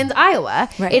 Guess who wins Iowa?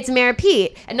 Right. It's Mayor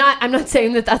Pete. And I'm not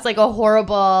saying that that's like a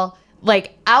horrible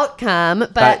like outcome,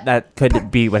 but that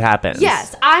could be what happens.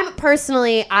 Yes,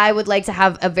 I would like to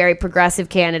have a very progressive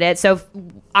candidate. So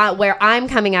where I'm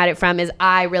coming at it from is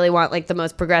I really want like the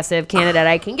most progressive candidate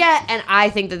I can get, and I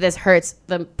think that this hurts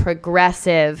the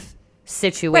progressive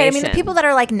situation. Wait, I mean, the people that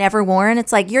are like never Warren,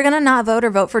 it's like you're gonna not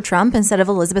vote for Trump instead of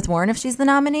Elizabeth Warren if she's the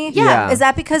nominee. Yeah. Is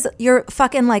that because you're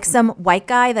fucking like some white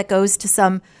guy that goes to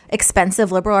some expensive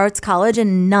liberal arts college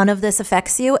and none of this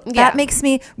affects you? That makes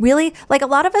me really like a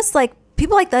lot of us like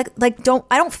people like that like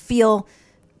I don't feel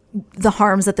the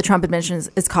harms that the Trump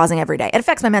administration is causing every day. It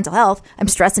affects my mental health. I'm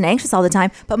stressed and anxious all the time,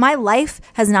 but my life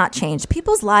has not changed.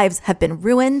 People's lives have been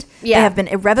ruined. Yeah. They have been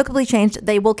irrevocably changed.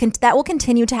 That will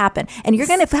continue to happen. And you're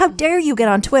going to, how dare you get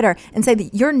on Twitter and say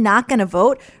that you're not going to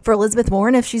vote for Elizabeth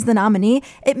Warren if she's the nominee?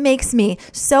 It makes me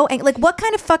so angry. Like, what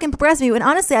kind of fucking progressive are you? And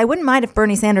honestly, I wouldn't mind if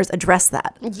Bernie Sanders addressed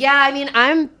that. Yeah, I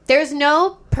mean, there's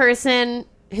no person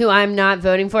who I'm not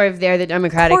voting for if they're the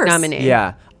Democratic nominee.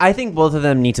 Yeah. I think both of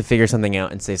them need to figure something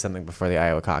out and say something before the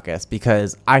Iowa caucus,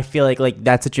 because I feel like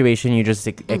that situation you just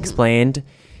explained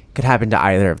could happen to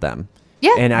either of them.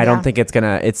 Yeah. And I don't think it's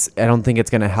gonna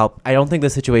help. I don't think the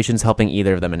situation's helping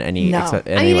either of them in any way.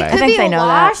 I mean, it could be a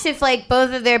wash if like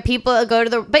both of their people go to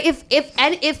the, but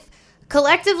if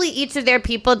collectively each of their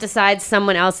people decides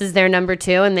someone else is their number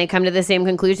two and they come to the same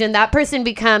conclusion, that person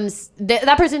wins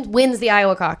the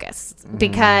Iowa caucus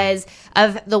because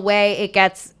of the way it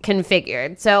gets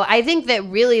configured. So I think that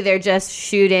really they're just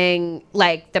shooting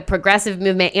like the progressive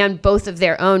movement and both of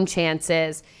their own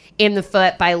chances in the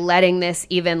foot by letting this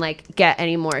even like get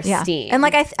any more steam. And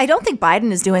like I don't think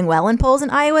Biden is doing well in polls in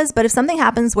Iowa's, but if something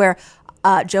happens where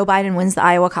Joe Biden wins the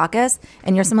Iowa caucus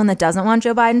and you're someone that doesn't want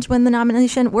Joe Biden to win the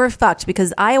nomination, we're fucked,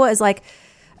 because Iowa is like,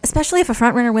 especially if a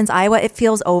frontrunner wins Iowa, it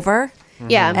feels over.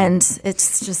 Yeah. And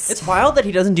it's just... It's wild that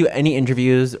he doesn't do any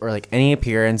interviews or like any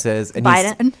appearances. And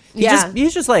Biden?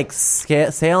 He's just like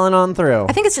sailing on through.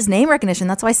 I think it's just name recognition.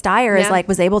 That's why Steyer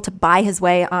was able to buy his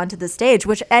way onto the stage,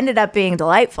 which ended up being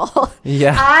delightful.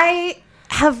 Yeah. I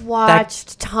have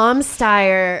watched Tom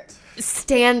Steyer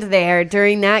stand there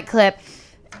during that clip.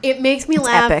 It makes me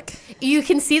laugh. Epic. You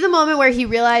can see the moment where he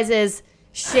realizes,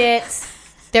 shit,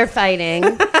 they're fighting.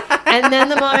 And then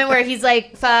the moment where he's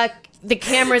like, fuck, the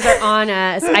cameras are on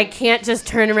us. I can't just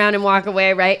turn around and walk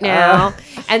away right now.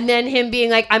 And then him being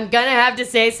like, I'm going to have to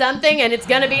say something and it's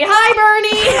going to be, hi, Bernie.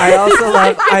 I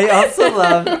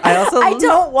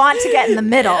don't want to get in the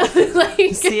middle.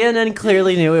 CNN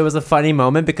clearly knew it was a funny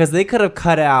moment because they could have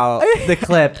cut out the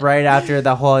clip right after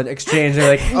the whole exchange.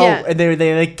 They're like, and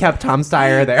they like kept Tom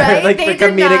Steyer there. Right, like they the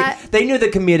comedic. They knew the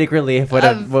comedic relief what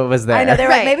was there. I know, they're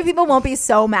like, maybe people won't be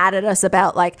so mad at us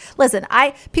about like, listen,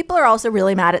 people are also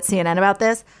really mad at CNN about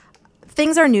this.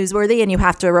 Things are newsworthy and you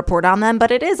have to report on them, but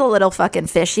it is a little fucking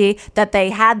fishy that they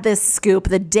had this scoop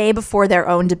the day before their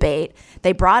own debate.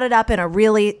 They brought it up in a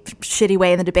really shitty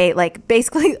way in the debate. Like,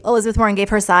 basically, Elizabeth Warren gave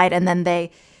her side, and then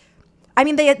they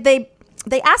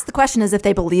asked the question as if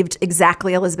they believed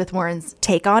exactly Elizabeth Warren's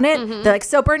take on it. They're like,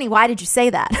 so Bernie, why did you say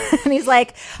that? And he's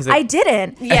like, I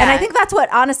didn't. Yeah. And I think that's what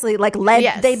honestly like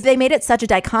led, they made it such a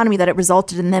dichotomy that it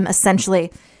resulted in them essentially,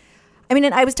 I mean,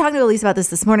 and I was talking to Elise about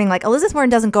this morning, like Elizabeth Warren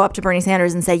doesn't go up to Bernie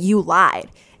Sanders and say, you lied.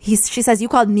 She says, you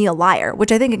called me a liar,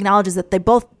 which I think acknowledges that they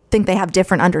both think they have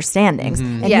different understandings.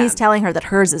 And he's telling her that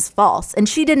hers is false. And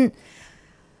she didn't,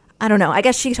 I don't know. I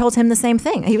guess she told him the same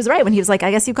thing. He was right when he was like,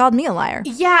 I guess you called me a liar.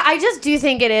 Yeah, I just do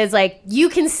think it is like, you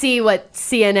can see what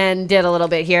CNN did a little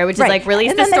bit here, which is like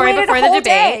release the story before the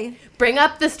debate, bring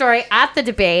up the story at the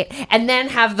debate, and then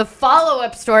have the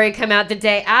follow-up story come out the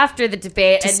day after the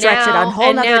debate. To stretch it on a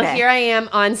whole nother day. Here I am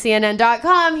on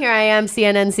CNN.com. Here I am,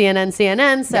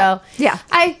 CNN. So yeah.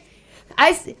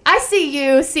 I see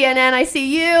you, CNN. I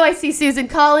see you. I see Susan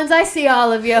Collins. I see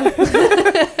all of you.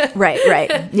 Right.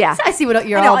 Yeah. I see what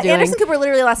you're all doing. Anderson Cooper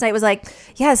literally last night was like,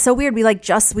 yeah, it's so weird.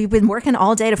 We've been working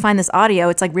all day to find this audio.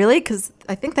 It's like, really? Because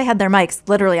I think they had their mics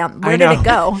literally on. Where did it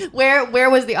go? Where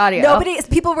was the audio?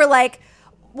 People were like,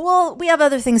 well, we have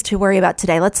other things to worry about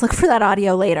today. Let's look for that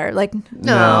audio later. Like,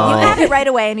 no. You had it right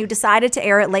away, and you decided to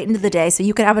air it late into the day so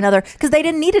you could have another, because they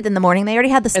didn't need it in the morning. They already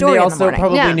had the story in the morning. And they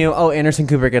also probably knew, Anderson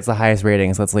Cooper gets the highest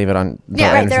ratings. Let's leave it on.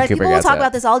 Yeah, right. Like, people will talk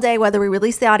about this all day, whether we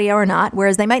release the audio or not,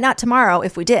 whereas they might not tomorrow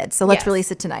if we did. So let's release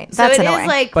it tonight. So that's it annoying. is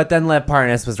like, but then Lev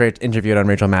Parnas was interviewed on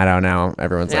Rachel Maddow. Now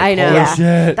everyone's like, I know. Holy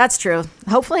shit. That's true.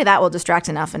 Hopefully that will distract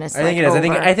enough. And it's I think it is.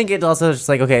 I think it's also just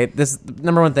like, okay, this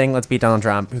number one thing. Let's beat Donald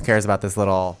Trump. Who cares about this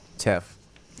little tiff?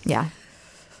 Yeah.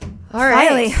 All right.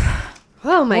 Finally.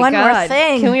 Oh my One God. more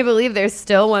thing. Can we believe there's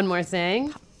still one more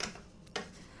thing?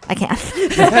 I can't.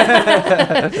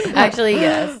 Actually,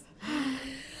 yes.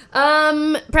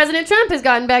 President Trump has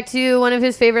gotten back to one of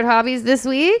his favorite hobbies this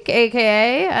week,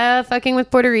 aka fucking with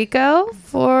Puerto Rico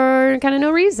for kind of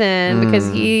no reason because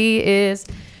he is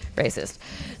racist.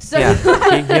 So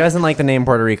Yeah, he doesn't like the name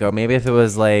Puerto Rico. Maybe if it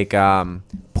was like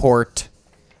Port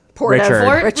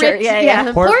Richard. Richard.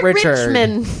 Yeah. Port Richard.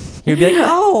 Richmond. He'd be like,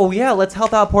 oh yeah, let's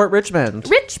help out Port Richmond.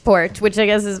 Richport, which I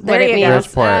guess is what There it you means.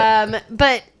 go. Richport.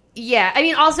 But yeah, I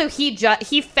mean, also he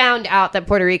found out that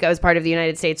Puerto Rico is part of the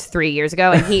United States 3 years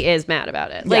ago, and he is mad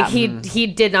about it. Like he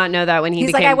did not know that when he He's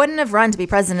became. like, I wouldn't have run to be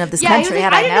president of this Yeah, he was country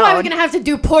like, had I I didn't known. know I was gonna have to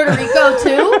do Puerto Rico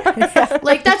too.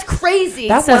 Like that's crazy.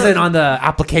 That wasn't on the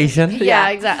application. Yeah,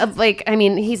 exactly. Like, I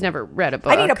mean, he's never read a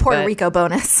book. I need a Puerto but- Rico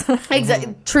bonus.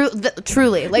 Exactly.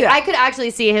 Truly. Like, I could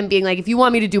actually see him being like, if you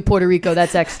want me to do Puerto Rico,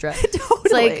 that's extra.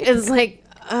 Totally. It's like,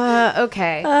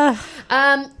 okay.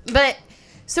 But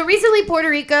so recently, Puerto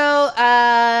Rico,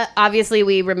 obviously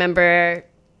we remember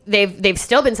they've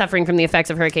still been suffering from the effects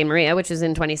of Hurricane Maria, which was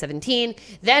in 2017.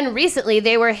 Then recently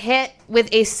they were hit with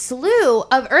a slew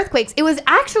of earthquakes. It was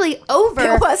actually over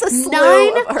It was a slew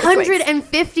of earthquakes.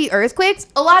 950 earthquakes.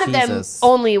 A lot of them Jesus.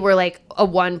 only were like a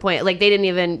 1 point. Like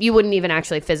you wouldn't even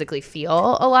actually physically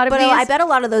feel a lot of But these. I bet a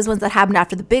lot of those ones that happened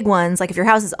after the big ones, like if your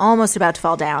house is almost about to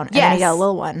fall down, and then you Yes. get a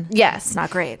little one. Yes. It's not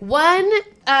great. One,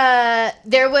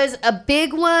 there was a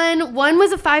big one. One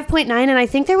was a 5.9, and I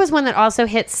think there was one that also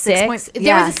hit 6. There was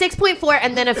a 6.4,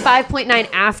 and then a 5.9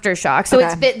 aftershock. So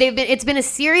Okay. it's been a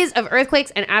series of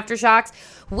earthquakes and aftershocks,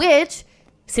 which,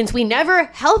 since we never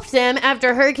helped them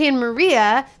after Hurricane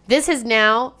Maria, this has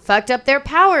now fucked up their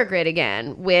power grid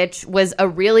again, which was a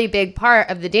really big part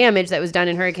of the damage that was done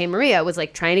in Hurricane Maria. Was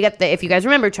like trying to get if you guys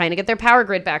remember, trying to get their power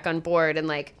grid back on board, and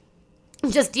like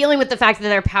just dealing with the fact that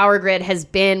their power grid has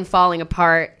been falling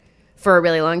apart for a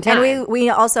really long time. And we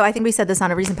also, I think we said this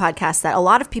on a recent podcast, that a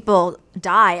lot of people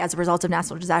die as a result of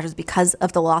natural disasters because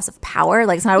of the loss of power.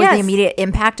 Like, it's not always the immediate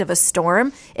impact of a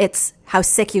storm. It's how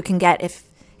sick you can get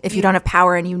if you don't have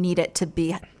power and you need it to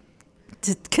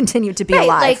continue to be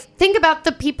alive. Like, think about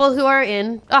the people who are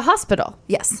in a hospital.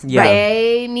 Yes. Yeah.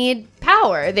 They need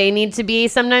power. They need to be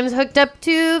sometimes hooked up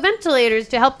to ventilators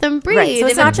to help them breathe. Right. So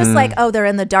it's not just like, oh, they're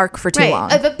in the dark for too long.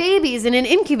 If a baby's in an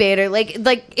incubator, like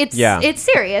it's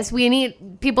serious.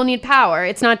 People need power.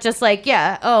 It's not just like,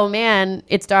 oh man,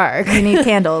 it's dark. You need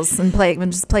candles and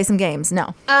just play some games.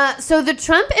 No. So the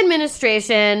Trump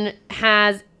administration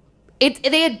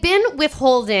they had been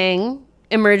withholding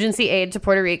emergency aid to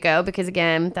Puerto Rico because,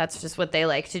 again, that's just what they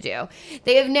like to do.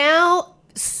 They have now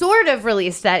sort of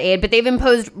released that aid, but they've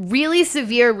imposed really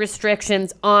severe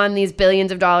restrictions on these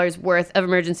billions of dollars worth of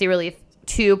emergency relief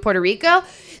to Puerto Rico.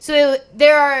 So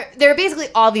there are basically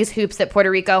all these hoops that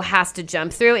Puerto Rico has to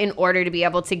jump through in order to be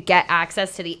able to get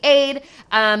access to the aid.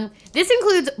 This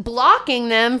includes blocking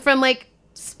them from like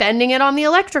spending it on the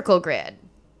electrical grid,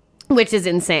 which is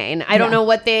insane. I don't know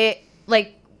what they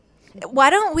like. Why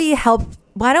don't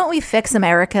we fix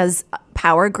America's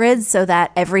power grids so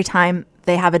that every time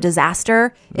they have a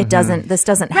disaster, this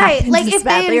doesn't happen Like as if they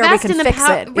badly, or we invest can in the fix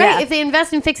power, it. right? If they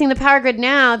invest in fixing the power grid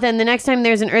now, then the next time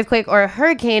there's an earthquake or a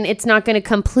hurricane, it's not going to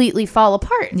completely fall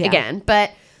apart again.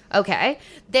 But okay,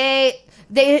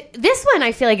 this one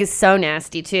I feel like is so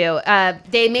nasty too.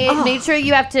 They made sure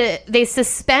they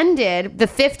suspended the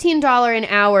 $15 an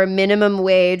hour minimum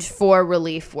wage for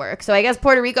relief work. So I guess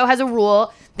Puerto Rico has a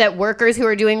rule that workers who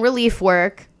are doing relief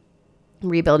work,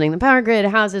 rebuilding the power grid,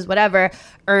 houses, whatever,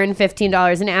 earn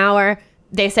 $15 an hour.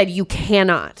 They said you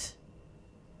cannot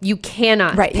pay you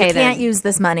them. can't use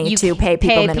this money to pay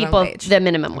people minimum wage. The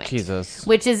minimum wage. Jesus.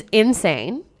 Which is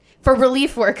insane for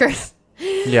relief workers.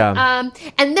 Yeah.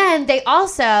 And then they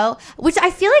also, which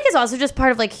I feel like is also just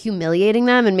part of like humiliating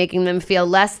them and making them feel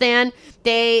less than,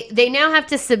 they now have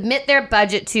to submit their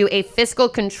budget to a fiscal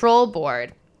control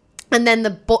board. And then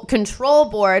the control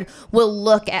board will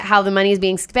look at how the money is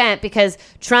being spent, because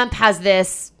Trump has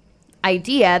this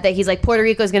idea that he's like, Puerto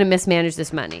Rico is going to mismanage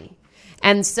this money.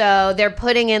 And so they're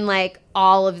putting in like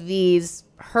all of these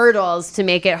hurdles to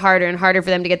make it harder and harder for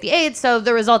them to get the aid. So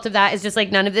the result of that is just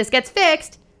like none of this gets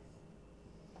fixed.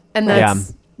 And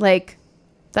that's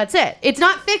that's it. It's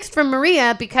not fixed from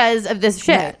Maria because of this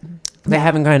shit. Right. They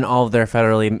haven't gotten all of their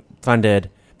federally funded,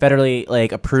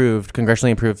 like approved,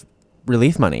 congressionally approved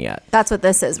relief money yet. That's what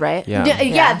this is, right?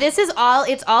 Yeah, this is all,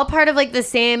 it's all part of like the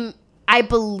same, I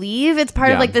believe it's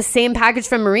part of like the same package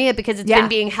from Maria, because it's been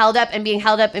being held up and being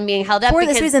held up and being held up. For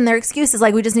this reason, their excuse is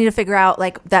like, we just need to figure out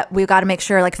like that we've got to make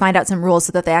sure, like find out some rules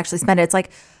so that they actually spend it. It's like,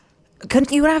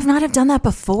 Couldn't you not have done that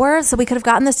before? So we could have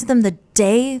gotten this to them the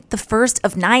day the first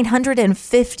of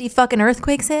 950 fucking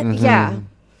earthquakes hit? Yeah.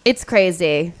 It's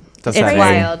crazy. That's it's crazy.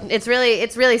 wild. It's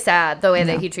really sad the way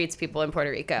that he treats people in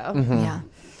Puerto Rico. Yeah.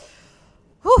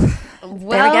 Whew. Well,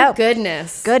 there we go.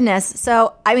 Goodness.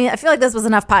 So, I mean, I feel like this was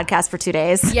enough podcast for 2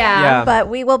 days. Yeah. But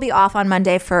we will be off on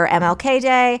Monday for MLK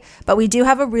Day. But we do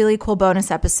have a really cool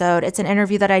bonus episode. It's an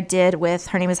interview that I did with,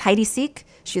 her name is Heidi Seek.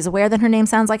 She's aware that her name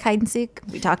sounds like hide and seek.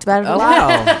 We talked about it a lot.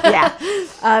 Wow.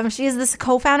 Yeah. She is the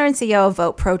co-founder and CEO of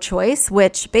Vote Pro-Choice,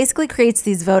 which basically creates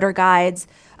these voter guides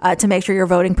to make sure you're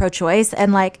voting pro-choice.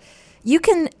 And like, you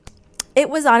can... It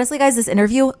was honestly, guys, this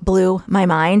interview blew my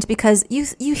mind because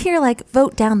you hear like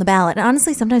vote down the ballot. And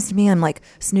honestly, sometimes to me, I'm like,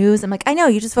 snooze. I'm like, I know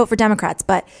you just vote for Democrats,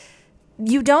 but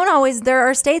you don't always. There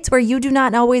are states where you do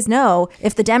not always know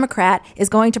if the Democrat is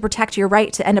going to protect your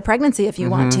right to end a pregnancy if you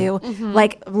want to.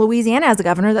 Like Louisiana has a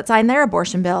governor that signed their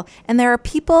abortion bill. And there are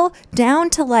people down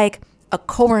to like a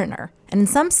coroner. And in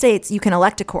some states, you can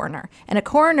elect a coroner. And a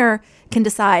coroner can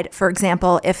decide, for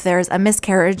example, if there's a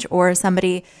miscarriage or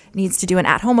somebody needs to do an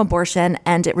at-home abortion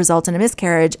and it results in a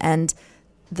miscarriage and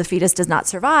the fetus does not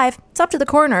survive, it's up to the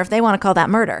coroner if they want to call that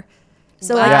murder.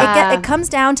 So like it comes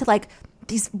down to like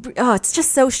these, it's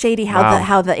just so shady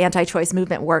how the anti-choice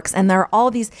movement works. And there are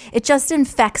all these, it just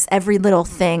infects every little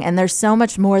thing. And there's so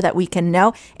much more that we can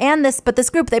know. And this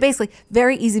group, they basically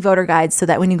very easy voter guides so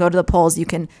that when you go to the polls, you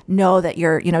can know that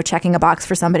you're, checking a box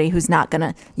for somebody who's not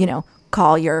going to,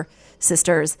 call your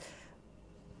sister's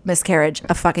miscarriage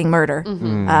a fucking murder.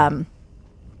 And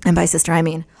by sister, I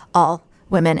mean all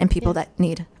women and people that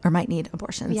need or might need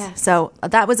abortions. Yeah. So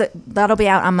that'll be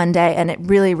out on Monday, and it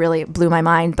really, really blew my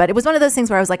mind. But it was one of those things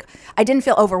where I was like, I didn't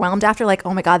feel overwhelmed after, like,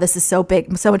 oh my God, this is so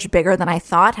big, so much bigger than I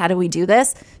thought. How do we do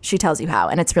this? She tells you how,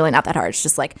 and it's really not that hard. It's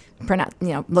just like print out,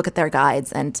 look at their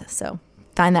guides, and so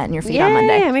find that in your feed on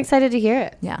Monday. I'm excited to hear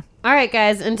it. Yeah. All right,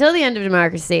 guys. Until the end of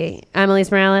democracy, I'm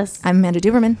Elise Morales. I'm Amanda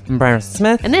Duberman. I'm Brian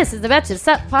Smith. And this is the Betches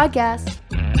Sup podcast.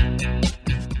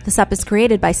 The Sup is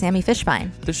created by Sammy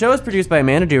Fishbein. The show is produced by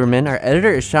Amanda Duberman. Our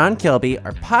editor is Sean Kilby.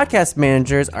 Our podcast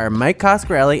managers are Mike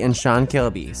Coscarelli and Sean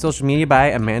Kilby. Social media by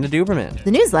Amanda Duberman. The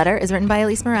newsletter is written by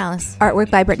Elise Morales. Artwork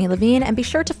by Brittany Levine. And be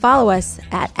sure to follow us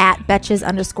at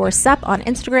Betches_Sup on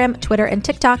Instagram, Twitter, and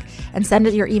TikTok. And send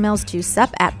your emails to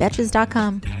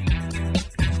sup@betches.com.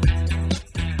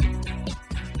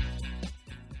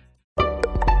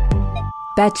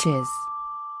 Betches.